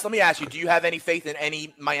 let me ask you, do you have any faith in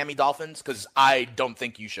any Miami Dolphins? Because I don't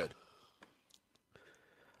think you should.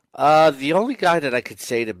 The only guy that I could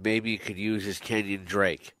say that maybe you could use is Kenyon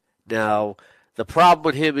Drake. Now, the problem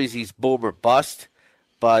with him is he's boom or bust.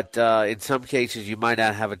 But in some cases, you might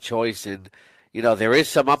not have a choice in – there is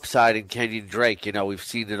some upside in Kenyon Drake. We've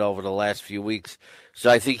seen it over the last few weeks. So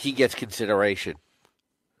I think he gets consideration.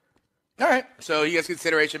 All right. So he gets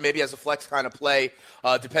consideration maybe as a flex kind of play,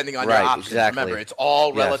 depending on your options. Exactly. Remember, it's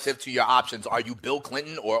all relative to your options. Are you Bill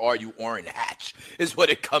Clinton or are you Orrin Hatch is what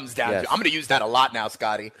it comes down to. I'm going to use that a lot now,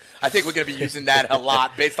 Scotty. I think we're going to be using that a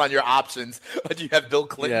lot based on your options. Do you have Bill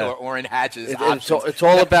Clinton or Orrin Hatch's options? It's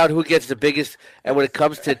all about who gets the biggest. And when it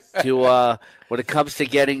comes to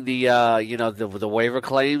getting the waiver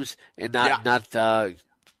claims and not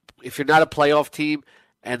if you're not a playoff team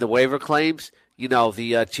and the waiver claims,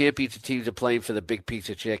 the championship teams are playing for the big piece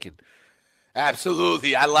of chicken.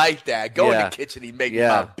 Absolutely. I like that. Go in the kitchen and make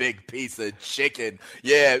my big piece of chicken.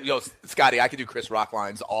 Yeah. Scotty, I could do Chris Rock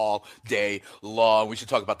lines all day long. We should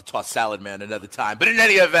talk about the tossed salad man another time. But in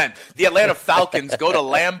any event, the Atlanta Falcons go to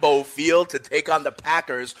Lambeau Field to take on the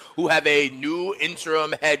Packers, who have a new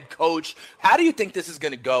interim head coach. How do you think this is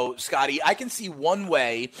going to go, Scotty? I can see one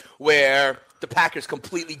way where the Packers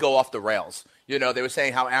completely go off the rails. They were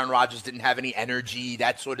saying how Aaron Rodgers didn't have any energy,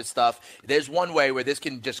 that sort of stuff. There's one way where this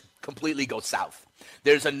can just completely go south.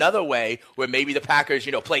 There's another way where maybe the Packers,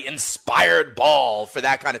 play inspired ball for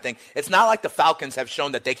that kind of thing. It's not like the Falcons have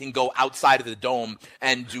shown that they can go outside of the dome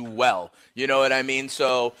and do well. You know what I mean?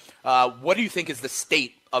 So what do you think is the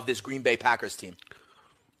state of this Green Bay Packers team?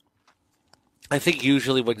 I think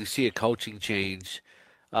usually when you see a coaching change,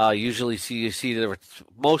 most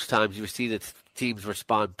times you see that teams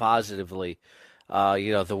respond positively,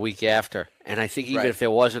 the week after. And I think even if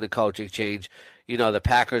there wasn't a coaching change, the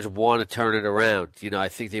Packers want to turn it around. I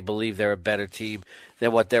think they believe they're a better team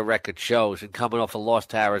than what their record shows. And coming off a loss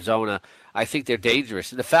to Arizona, I think they're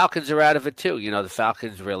dangerous. And the Falcons are out of it too. The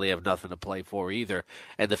Falcons really have nothing to play for either.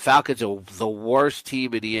 And the Falcons are the worst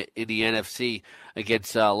team in the NFC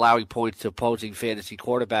against allowing points to opposing fantasy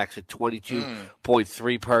quarterbacks at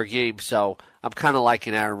 22.3 per game. So I'm kind of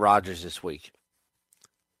liking Aaron Rodgers this week.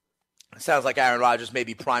 Sounds like Aaron Rodgers may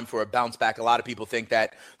be primed for a bounce back. A lot of people think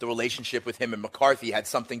that the relationship with him and McCarthy had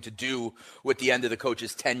something to do with the end of the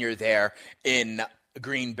coach's tenure there in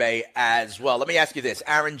Green Bay as well. Let me ask you this.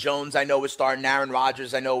 Aaron Jones, I know we're starting. Aaron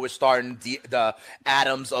Rodgers, I know we're starting. The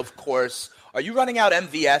Adams, of course. Are you running out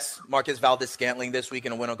MVS, Marquez Valdez-Scantling, this week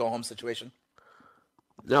in a win-or-go-home situation?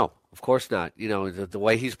 No, of course not. The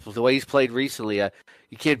way he's played recently,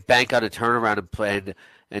 you can't bank on a turnaround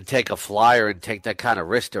and take a flyer and take that kind of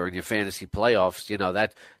risk during your fantasy playoffs.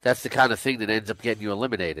 That's the kind of thing that ends up getting you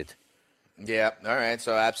eliminated. Yeah, all right.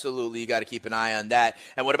 So absolutely, you got to keep an eye on that.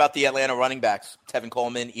 And what about the Atlanta running backs? Tevin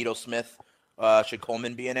Coleman, Ito Smith. Should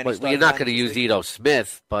Coleman be in any? Well, you're not going to use Ito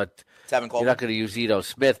Smith, but Tevin Coleman. You're not going to use Ito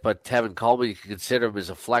Smith, but Tevin Coleman, you can consider him as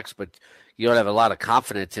a flex, but you don't have a lot of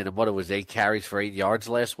confidence in him. What, it was 8 carries for 8 yards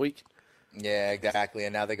last week? Yeah, exactly.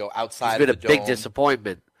 And now they go outside. He's been of the a big dome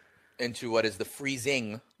disappointment into what is the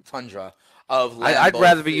freezing tundra of Lambeau I'd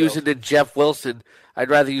rather be Field. using than Jeff Wilson. I'd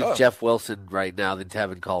rather use Jeff Wilson right now than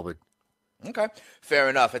Tevin Coleman. Okay, fair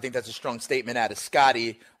enough. I think that's a strong statement out of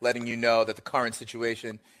Scotty, letting you know that the current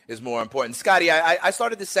situation is more important. Scotty, I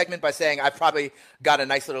started this segment by saying I probably got a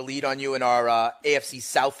nice little lead on you in our AFC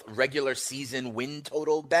South regular season win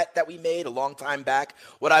total bet that we made a long time back.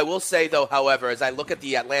 What I will say, though, however, as I look at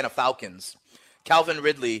the Atlanta Falcons, Calvin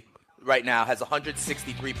Ridley right now has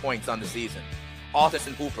 163 points on the season.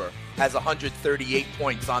 Austin Hooper has 138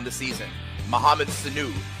 points on the season. Mohamed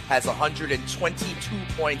Sanu has 122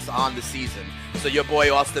 points on the season. So your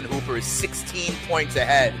boy Austin Hooper is 16 points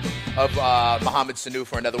ahead of Mohamed Sanu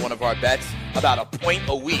for another one of our bets, about a point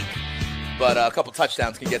a week. But a couple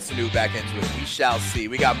touchdowns can get Sanu back into it. We shall see.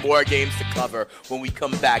 We got more games to cover when we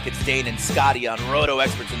come back. It's Dane and Scotty on Roto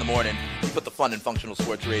Experts in the Morning. We put the fun in functional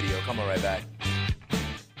sports radio. Come on right back.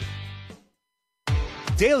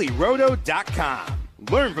 DailyRoto.com.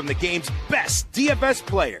 Learn from the game's best DFS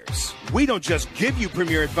players. We don't just give you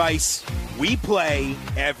premier advice, we play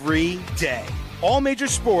every day. All major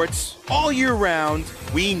sports, all year round,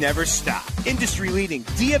 we never stop. Industry-leading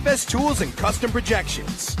DFS tools and custom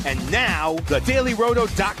projections. And now, the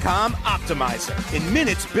DailyRoto.com Optimizer. In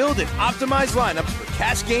minutes, build and optimize lineups for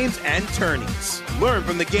cash games and tourneys. Learn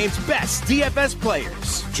from the game's best DFS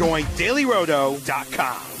players. Join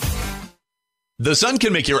DailyRoto.com. The sun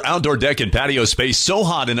can make your outdoor deck and patio space so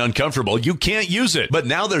hot and uncomfortable you can't use it. But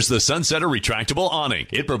now there's the Sunsetter Retractable Awning.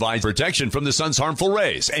 It provides protection from the sun's harmful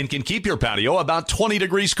rays and can keep your patio about 20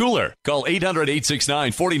 degrees cooler. Call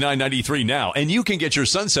 800-869-4993 now and you can get your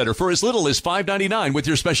Sunsetter for as little as $5.99 with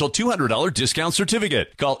your special $200 discount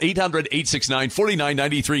certificate. Call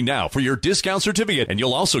 800-869-4993 now for your discount certificate and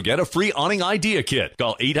you'll also get a free awning idea kit.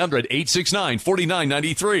 Call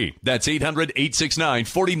 800-869-4993. That's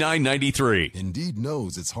 800-869-4993. Indeed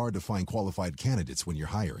knows it's hard to find qualified candidates when you're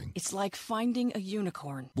hiring. It's like finding a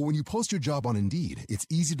unicorn. But when you post your job on Indeed, it's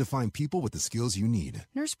easy to find people with the skills you need.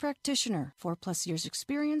 Nurse practitioner, 4+ years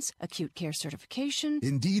experience, acute care certification.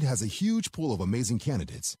 Indeed has a huge pool of amazing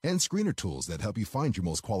candidates and screener tools that help you find your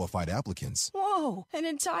most qualified applicants. Whoa, an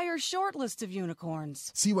entire short list of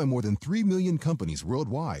unicorns. See why more than 3 million companies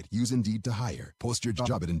worldwide use Indeed to hire. Post your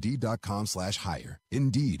job at Indeed.com/hire.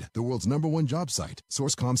 Indeed, the world's #1 job site.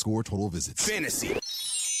 Source.com/score total visits. Fantasy.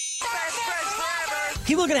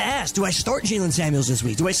 People are going to ask, do I start Jalen Samuels this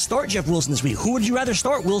week? Do I start Jeff Wilson this week? Who would you rather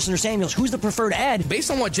start, Wilson or Samuels? Who's the preferred ad?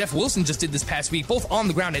 Based on what Jeff Wilson just did this past week, both on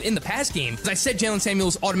the ground and in the pass game, as I said, Jalen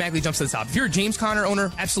Samuels automatically jumps to the top. If you're a James Conner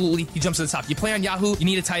owner, absolutely, he jumps to the top. You play on Yahoo, you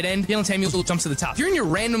need a tight end, Jalen Samuels will jump to the top. If you're in your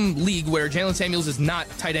random league where Jalen Samuels is not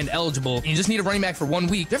tight end eligible, and you just need a running back for 1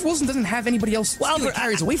 week, Jeff Wilson doesn't have anybody else stealing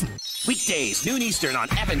carries away from him. Weekdays, noon Eastern on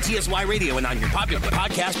FNTSY Radio and on your popular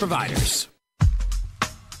podcast providers.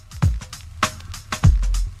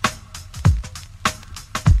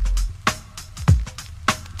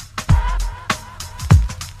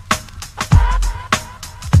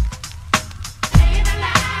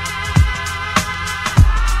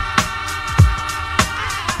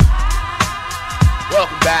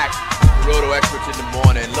 Welcome back. Roto Experts in the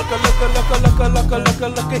Morning. Look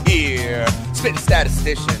here. Spitting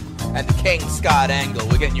statistician and the King Scott Angle.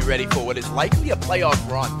 We're getting you ready for what is likely a playoff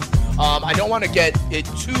run. I don't want to get it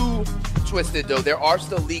too twisted, though. There are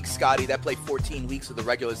still leagues, Scotty, that play 14 weeks of the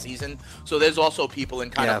regular season. So there's also people in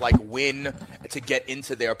kind of like win to get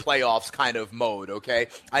into their playoffs kind of mode, okay?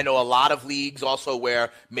 I know a lot of leagues also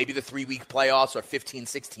where maybe the 3-week playoffs are 15,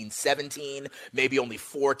 16, 17. Maybe only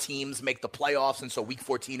 4 teams make the playoffs, and so week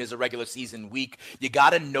 14 is a regular season week. You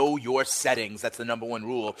got to know your settings. That's the #1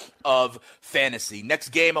 rule of fantasy. Next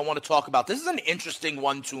game I want to talk about. This is an interesting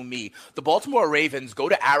one to me. The Baltimore Ravens go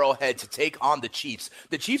to Arrowhead to take on the Chiefs.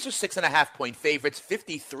 The Chiefs are 6.5-point favorites.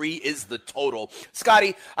 53 is the total.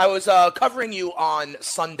 Scotty, I was covering you on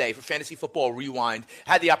Sunday for Fantasy Football Rewind.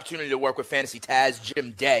 Had the opportunity to work with Fantasy Taz,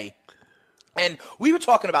 Jim Day. And we were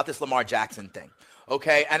talking about this Lamar Jackson thing.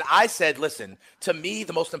 Okay, and I said, listen, to me,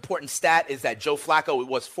 the most important stat is that Joe Flacco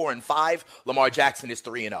was 4-5. Lamar Jackson is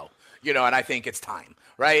 3-0. You know, and I think it's time,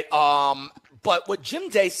 right? But what Jim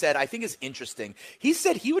Day said, I think is interesting. He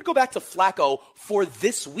said he would go back to Flacco for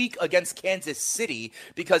this week against Kansas City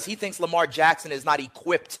because he thinks Lamar Jackson is not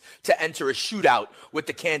equipped to enter a shootout with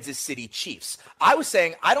the Kansas City Chiefs. I was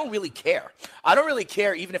saying I don't really care. I don't really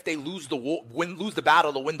care even if they lose the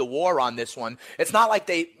battle to win the war on this one. It's not like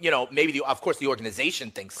they, you know, maybe of course the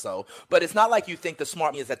organization thinks so, but it's not like you think the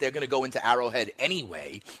smart is that they're going to go into Arrowhead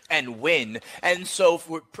anyway and win. And so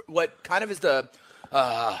what kind of is the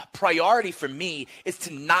priority for me is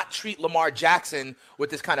to not treat Lamar Jackson with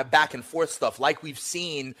this kind of back and forth stuff like we've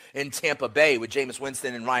seen in Tampa Bay with Jameis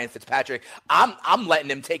Winston and Ryan Fitzpatrick. I'm letting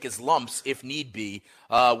him take his lumps if need be.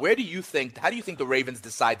 How do you think the Ravens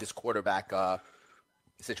decide this quarterback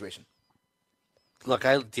situation? Look,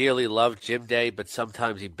 I dearly love Jim Day, but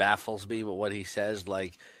sometimes he baffles me with what he says.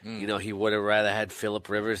 Like, you know, he would have rather had Phillip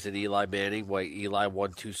Rivers than Eli Manning. Why Eli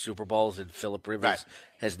won 2 Super Bowls and Phillip Rivers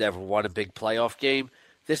has never won a big playoff game.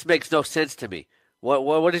 This makes no sense to me.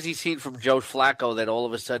 What has he seen from Joe Flacco that all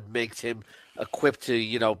of a sudden makes him equipped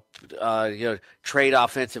to, trade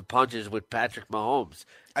offensive punches with Patrick Mahomes?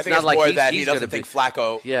 I think it's like more that he doesn't think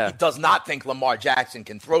Flacco. Yeah. He does not think Lamar Jackson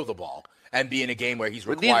can throw the ball and be in a game where he's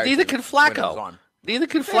required. Neither to can win his Flacco. arm. Neither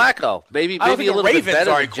can Flacco. Maybe I don't think a little the Ravens bit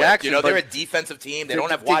better are than Jackson. You know, they're a defensive team. They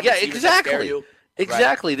don't have wide yeah, receivers exactly. that scare you.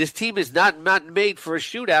 Exactly. Right. This team is not made for a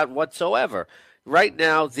shootout whatsoever. Right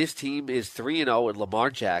now, this team is 3-0 with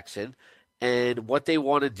Lamar Jackson, and what they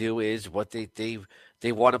want to do is what they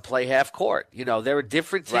want to play half court. You know, they're a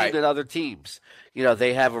different team than other teams. You know,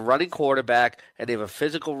 they have a running quarterback and they have a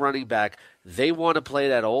physical running back. They want to play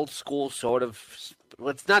that old school sort of. Well,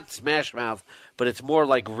 it's not smash mouth, but it's more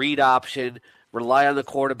like read option. Rely on the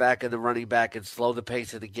quarterback and the running back and slow the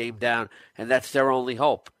pace of the game down, and that's their only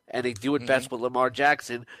hope. And they do it best with Lamar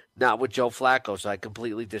Jackson, not with Joe Flacco, so I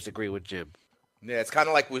completely disagree with Jim. Yeah, it's kind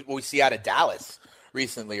of like what we see out of Dallas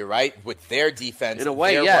recently, right? With their defense, in a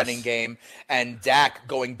way, their yes. running game, and Dak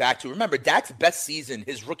going back to, remember, Dak's best season,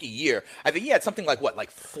 his rookie year, I think he had something like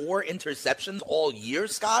 4 interceptions all year,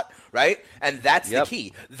 Scott, right? And that's the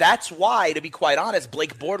key. That's why, to be quite honest,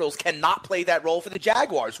 Blake Bortles cannot play that role for the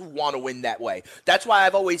Jaguars, who want to win that way. That's why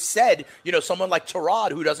I've always said, you know, someone like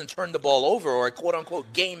Tyrod, who doesn't turn the ball over, or a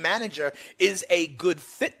quote-unquote game manager, is a good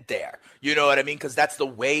fit there. You know what I mean? Because that's the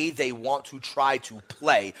way they want to try to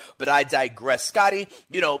play. But I digress. Scotty,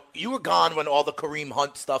 you know, you were gone when all the Kareem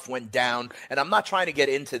Hunt stuff went down, and I'm not trying to get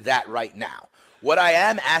into that right now. What I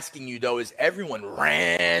am asking you, though, is everyone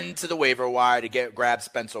ran to the waiver wire to grab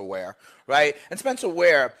Spencer Ware, right? And Spencer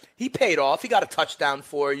Ware, he paid off. He got a touchdown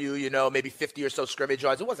for you, you know, maybe 50 or so scrimmage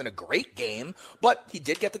yards. It wasn't a great game, but he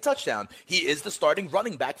did get the touchdown. He is the starting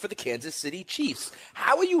running back for the Kansas City Chiefs.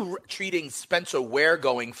 How are you treating Spencer Ware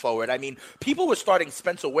going forward? I mean, people were starting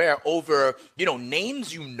Spencer Ware over, you know,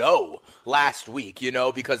 names you know last week, you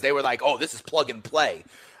know, because they were like, oh, this is plug and play.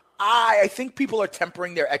 I think people are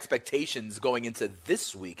tempering their expectations going into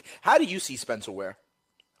this week. How do you see Spencer Ware?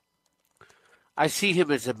 I see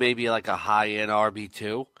him as maybe like a high-end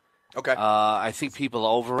RB2. Okay. I think people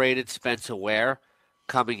overrated Spencer Ware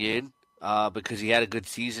coming in because he had a good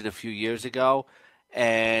season a few years ago.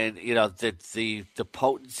 And, you know, the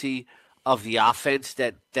potency of the offense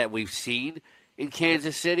that we've seen in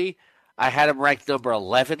Kansas City. I had him ranked number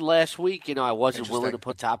 11 last week. You know, I wasn't willing to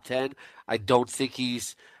put top 10. I don't think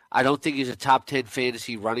he's a top 10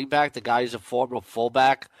 fantasy running back. The guy is a former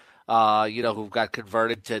fullback, you know, who got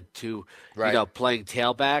converted to you know, playing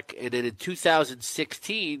tailback. And then in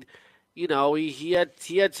 2016, you know, he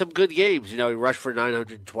had some good games. You know, he rushed for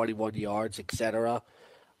 921 yards, etc.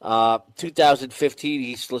 2015,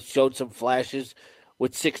 he showed some flashes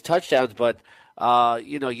with 6 touchdowns. But,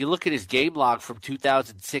 you know, you look at his game log from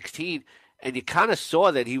 2016, and you kind of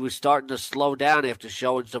saw that he was starting to slow down after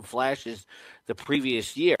showing some flashes the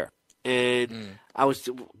previous year. And I was,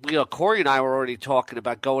 you know, Corey and I were already talking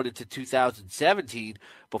about going into 2017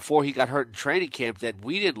 before he got hurt in training camp that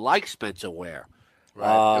we didn't like Spencer Ware.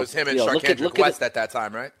 Right. It was him and Sharkhandrick West at that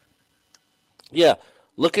time, right? Yeah.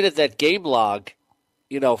 Looking at that game log,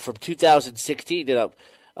 you know, from 2016, you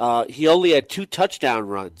know, he only had 2 touchdown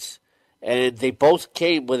runs, and they both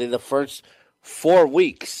came within the first 4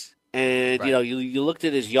 weeks. And, you know, you looked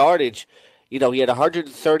at his yardage, you know, he had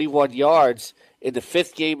 131 yards in the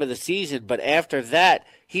 5th game of the season, but after that,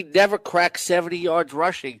 he never cracked 70 yards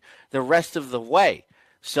rushing the rest of the way.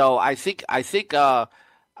 So I think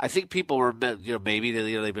people were, you know, maybe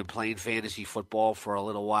they've been playing fantasy football for a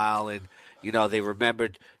little while, and you know, they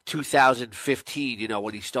remembered 2015, you know,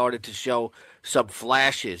 when he started to show some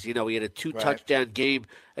flashes. You know, he had a 2-touchdown game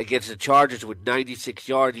against the Chargers with 96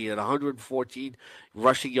 yards. He had 114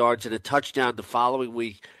 rushing yards and a touchdown the following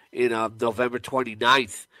week in November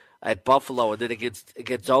 29th at Buffalo. And then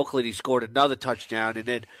against Oakland, he scored another touchdown. And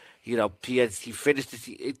then, you know, he finished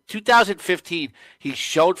in 2015, he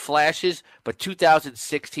showed flashes, but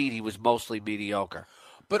 2016, he was mostly mediocre.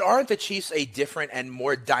 But aren't the Chiefs a different and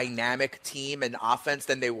more dynamic team and offense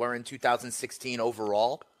than they were in 2016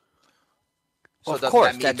 overall? So of course,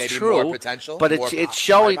 that mean that's maybe true. More potential, but it's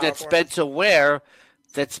showing that Spencer Ware,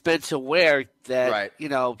 you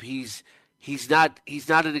know, he's not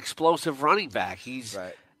an explosive running back. He's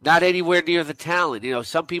not anywhere near the talent. You know,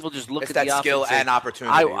 some people just look at the skill offense and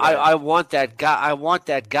opportunity. I want that guy. I want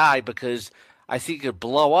that guy because I think it'd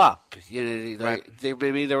blow up. You know, they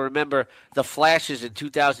remember the flashes in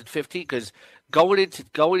 2015 because going into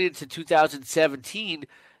 2017,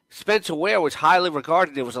 Spencer Ware was highly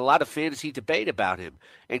regarded. There was a lot of fantasy debate about him,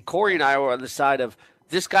 and Corey and I were on the side of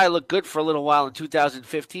this guy looked good for a little while in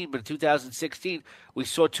 2015, but in 2016 we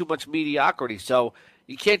saw too much mediocrity. So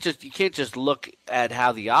you can't just look at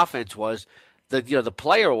how the offense was. The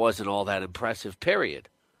player wasn't all that impressive. Period.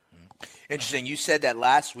 Interesting. You said that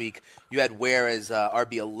last week you had Ware as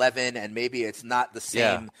RB11, and maybe it's not the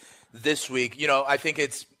same this week. I think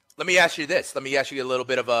it's – let me ask you this. Let me ask you a little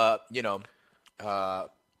bit of a,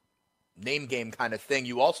 name game kind of thing.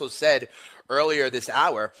 You also said earlier this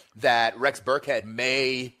hour that Rex Burkhead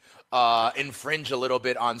may infringe a little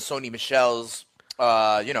bit on Sony Michel's,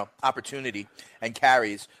 opportunity and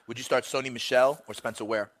carries. Would you start Sony Michel or Spencer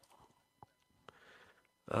Ware?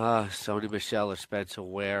 Sony Michel or Spencer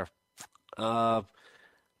Ware. I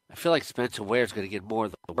feel like Spencer Ware is going to get more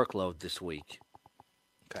of the workload this week.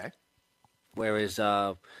 Okay. Whereas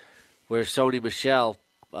Sony Michel,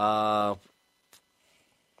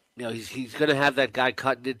 he's going to have that guy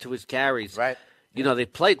cutting into his carries. Right. They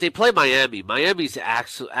play Miami. Miami's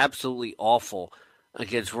absolutely awful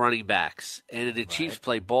against running backs, and the Chiefs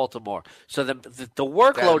play Baltimore. So the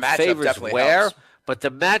workload favors Ware, but the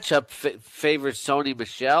matchup favors Sony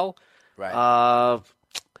Michel. Right.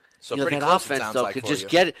 So pretty that close, offense though could just you.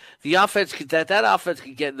 get it. The offense that offense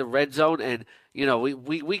could get in the red zone, and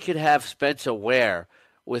we could have Spencer Ware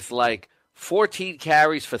with like 14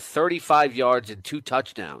 carries for 35 yards and 2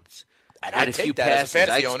 touchdowns. And a few passes.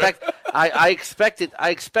 I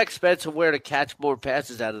expect Spencer Ware to catch more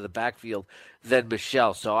passes out of the backfield than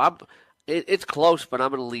Michel. So it's close, but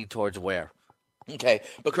I'm going to lean towards Ware. Okay,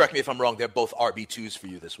 but correct me if I'm wrong. They're both RB2s for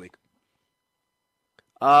you this week.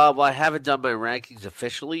 Well, I haven't done my rankings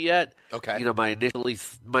officially yet. Okay. My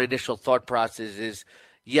initial thought process is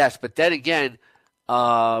yes, but then again,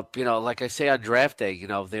 like I say on draft day,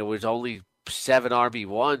 there was only 7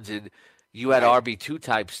 RB1s, and you had RB2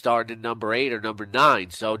 types starting at number 8 or number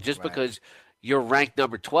 9. So just because you're ranked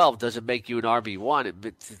number 12 doesn't make you an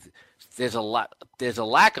RB1. There's a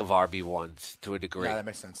lack of RB1s to a degree. Yeah, that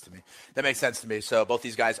makes sense to me. So both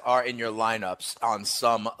these guys are in your lineups on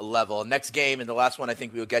some level. Next game, and the last one I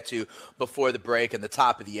think we'll get to before the break and the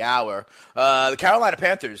top of the hour. The Carolina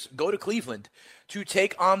Panthers go to Cleveland to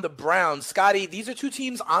take on the Browns. Scotty, these are two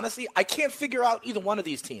teams, honestly, I can't figure out either one of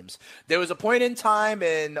these teams. There was a point in time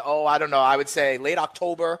in, I would say late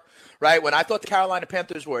October, right, when I thought the Carolina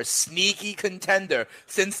Panthers were a sneaky contender.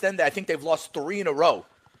 Since then, I think they've lost 3 in a row.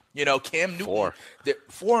 Cam Newton,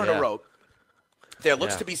 4 in a row. There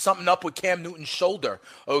looks to be something up with Cam Newton's shoulder,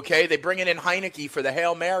 okay? They bring in Heineke for the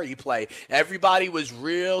Hail Mary play. Everybody was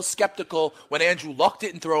real skeptical when Andrew Luck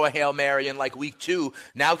didn't throw a Hail Mary in like week 2.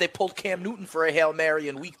 Now they pulled Cam Newton for a Hail Mary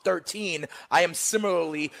in week 13. I am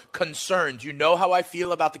similarly concerned. You know how I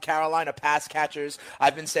feel about the Carolina pass catchers.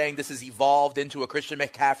 I've been saying this has evolved into a Christian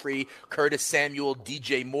McCaffrey, Curtis Samuel,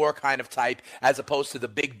 DJ Moore kind of type, as opposed to the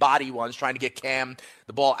big body ones trying to get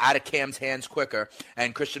the ball out of Cam's hands quicker.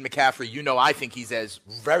 And Christian McCaffrey, I think he's as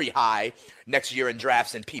very high next year in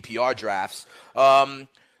drafts and PPR drafts.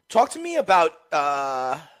 Talk to me about,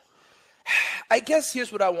 I guess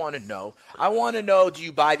here's what I want to know. I want to know, do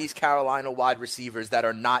you buy these Carolina wide receivers that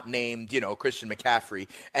are not named, Christian McCaffrey?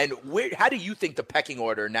 And how do you think the pecking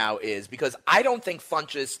order now is? Because I don't think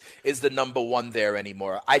Funchess is the number 1 there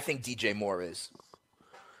anymore. I think DJ Moore is.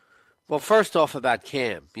 Well, first off about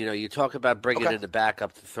Cam, you talk about bringing in the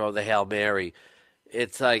backup to throw the Hail Mary.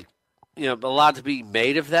 It's like, a lot to be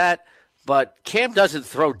made of that, but Cam doesn't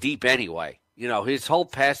throw deep anyway. His whole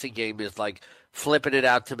passing game is like flipping it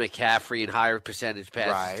out to McCaffrey and higher percentage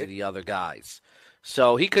passes to the other guys.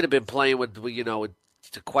 So he could have been playing with a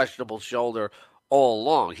questionable shoulder all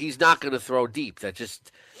along. He's not going to throw deep.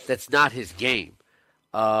 That's not his game.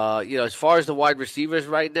 As far as the wide receivers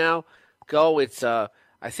right now go, it's I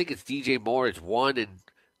think it's DJ Moore is 1 and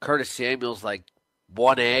Curtis Samuel's like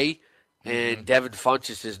 1A. And Devin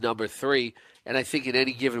Funchess is number 3. And I think in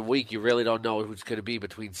any given week, you really don't know who's going to be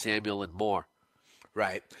between Samuel and Moore.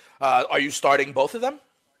 Right. Are you starting both of them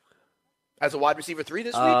as a wide receiver 3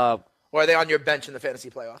 this week? Or are they on your bench in the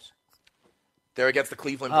fantasy playoffs? They're against the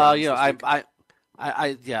Cleveland Browns.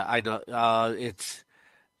 I know.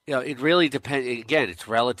 It really depends. Again, it's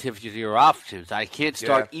relative to your options. I can't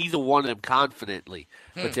start either one of them confidently.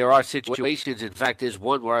 But there are situations. In fact, there's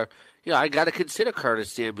one where I got to consider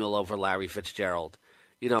Curtis Samuel over Larry Fitzgerald.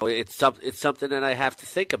 It's something that I have to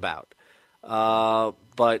think about.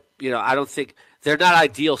 But I don't think they're not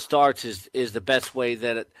ideal starts. Is the best way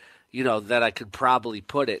that that I could probably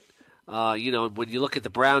put it. When you look at the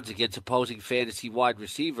Browns against opposing fantasy wide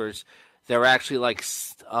receivers, they're actually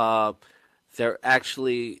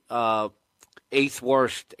 8th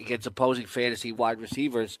worst against opposing fantasy wide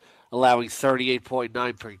receivers, allowing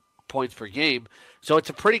 38.9 points per game. So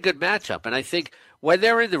it's a pretty good matchup. And I think when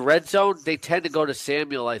they're in the red zone, they tend to go to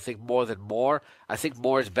Samuel, more than Moore. I think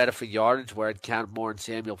Moore is better for yardage, where I'd count Moore and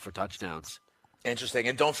Samuel for touchdowns. Interesting.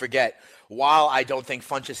 And don't forget, while I don't think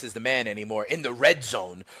Funchess is the man anymore, in the red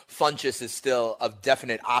zone, Funchess is still a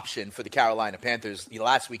definite option for the Carolina Panthers.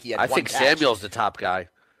 Last week he had I one think catch. Samuel's the top guy.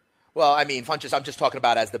 Well, I mean, Funchess, I'm just talking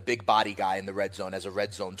about as the big body guy in the red zone, as a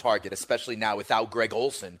red zone target, especially now without Greg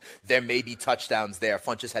Olsen. There may be touchdowns there.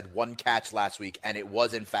 Funchess had one catch last week, and it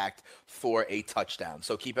was, in fact, for a touchdown.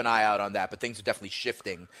 So keep an eye out on that. But things are definitely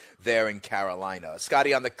shifting there in Carolina.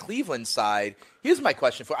 Scotty, on the Cleveland side, here's my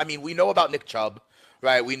question for – I mean, we know about Nick Chubb,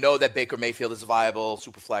 right? We know that Baker Mayfield is a viable,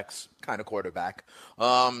 super flex kind of quarterback.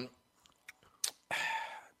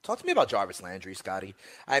 Talk to me about Jarvis Landry, Scotty.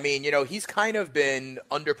 I mean, he's kind of been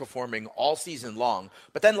underperforming all season long.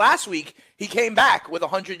 But then last week, he came back with a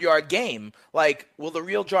 100-yard game. Like, will the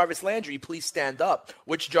real Jarvis Landry please stand up?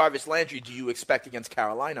 Which Jarvis Landry do you expect against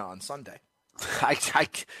Carolina on Sunday?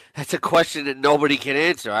 That's a question that nobody can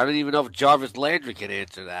answer. I don't even know if Jarvis Landry can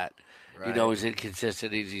answer that. Right. As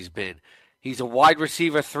inconsistent as he's been. He's a wide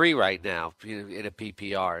receiver 3 right now in a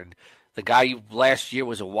PPR. And the guy last year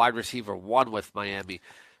was a wide receiver 1 with Miami.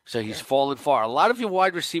 So he's fallen far. A lot of your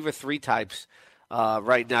wide receiver 3 types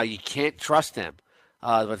right now, you can't trust them.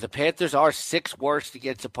 But the Panthers are 6th worst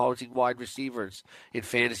against opposing wide receivers in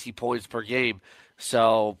fantasy points per game.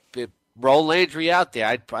 So roll Landry out there.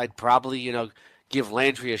 I'd probably give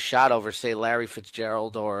Landry a shot over, say, Larry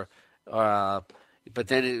Fitzgerald but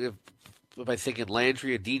then if I'm thinking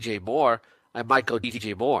Landry or DJ Moore, I might go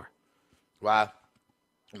DJ Moore. Wow.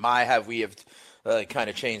 We have kind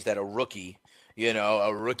of changed that. A rookie.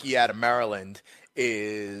 A rookie out of Maryland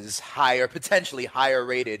is potentially higher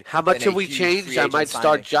rated. How much have we changed? I might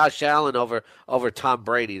start Josh Allen over Tom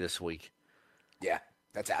Brady this week. Yeah,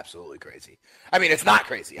 that's absolutely crazy. I mean, it's not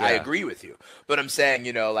crazy. Yeah. I agree with you. But I'm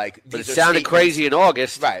saying, But it sounded crazy in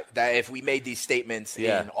August. Right. That if we made these statements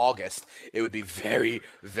in August, it would be very,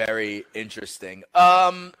 very interesting.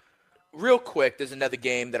 Real quick, there's another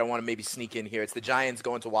game that I want to maybe sneak in here. It's the Giants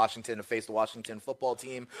going to Washington to face the Washington football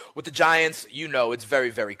team. With the Giants, it's very,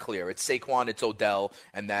 very clear. It's Saquon, it's Odell,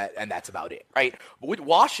 and that's about it, right? But with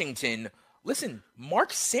Washington, listen,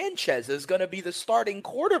 Mark Sanchez is going to be the starting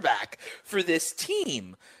quarterback for this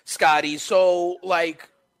team, Scotty. So,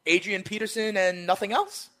 Adrian Peterson and nothing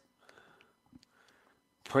else?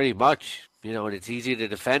 Pretty much. And it's easy to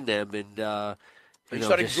defend them. And, Are you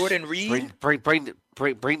starting Jordan Reed?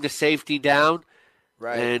 Bring the safety down,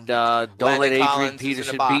 right? And don't let Adrian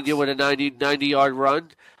Peterson beat you with a 90-yard run.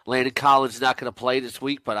 Landon Collins is not going to play this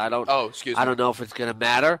week, but I don't know if it's going to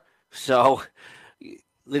matter. So,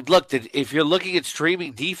 look, if you're looking at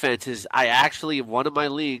streaming defenses, I actually in one of my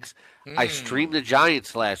leagues, I streamed the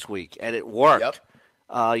Giants last week, and it worked.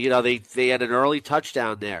 Yep. They had an early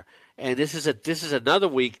touchdown there, and this is another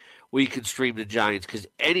week where you can stream the Giants because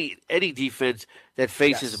any defense that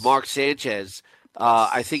faces Mark Sanchez.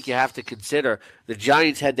 I think you have to consider the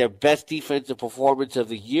Giants had their best defensive performance of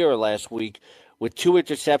the year last week with 2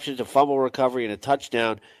 interceptions, a fumble recovery, and a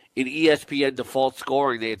touchdown. In ESPN default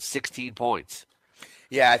scoring, they had 16 points.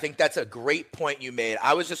 Yeah, I think that's a great point you made.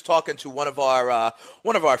 I was just talking to one of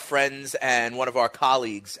our friends and one of our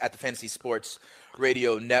colleagues at the Fantasy Sports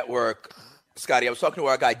Radio Network, Scotty. I was talking to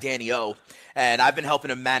our guy Danny O, and I've been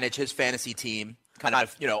helping him manage his fantasy team. Kind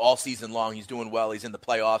of, all season long. He's doing well. He's in the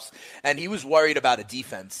playoffs. And he was worried about a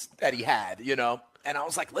defense that he had, And I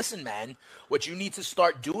was like, listen, man, what you need to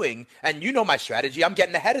start doing, and my strategy, I'm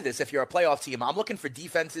getting ahead of this if you're a playoff team. I'm looking for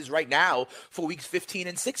defenses right now for weeks 15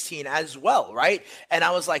 and 16 as well, right? And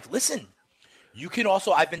I was like, listen, you can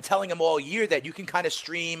also, I've been telling him all year that you can kind of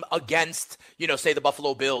stream against, say the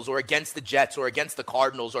Buffalo Bills or against the Jets or against the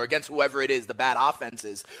Cardinals or against whoever it is, the bad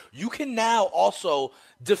offenses. You can now also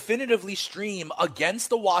definitively stream against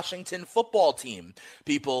the Washington football team,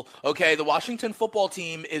 people. Okay, the Washington football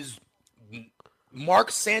team is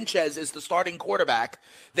Mark Sanchez is the starting quarterback.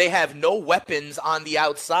 They have no weapons on the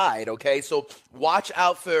outside, okay? So watch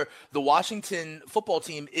out for the Washington football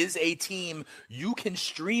team is a team you can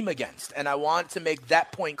stream against, and I want to make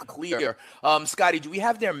that point clear. Scotty, do we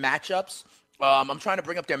have their matchups? I'm trying to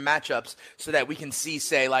bring up their matchups so that we can see,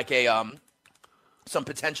 say, some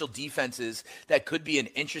potential defenses that could be an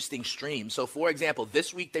interesting stream. So, for example,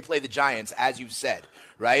 this week they play the Giants, as you said,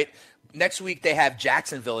 right? Next week, they have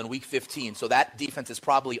Jacksonville in Week 15, so that defense is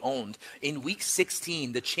probably owned. In Week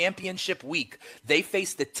 16, the championship week, they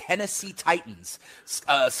face the Tennessee Titans.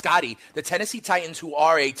 Scotty, the Tennessee Titans, who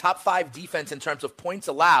are a top 5 defense in terms of points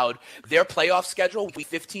allowed, their playoff schedule, Week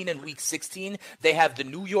 15 and Week 16, they have the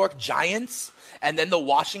New York Giants and then the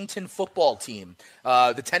Washington football team.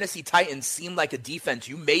 The Tennessee Titans seem like a defense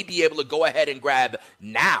you may be able to go ahead and grab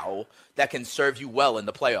now that can serve you well in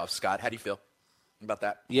the playoffs, Scott. How do you feel? about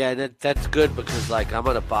that. Yeah, that's good because, like, I'm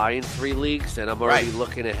going to buy in 3 leagues, and I'm already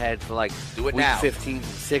looking ahead for, like, do it week now. 15,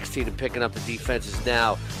 16, and picking up the defenses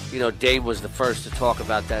now. You know, Dame was the first to talk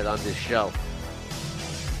about that on this show.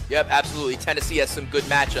 Yep, absolutely. Tennessee has some good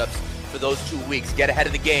matchups for those 2 weeks. Get ahead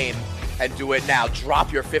of the game and do it now.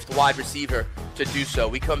 Drop your 5th wide receiver to do so.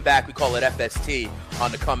 We come back. We call it FST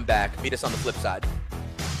on the comeback. Meet us on the flip side.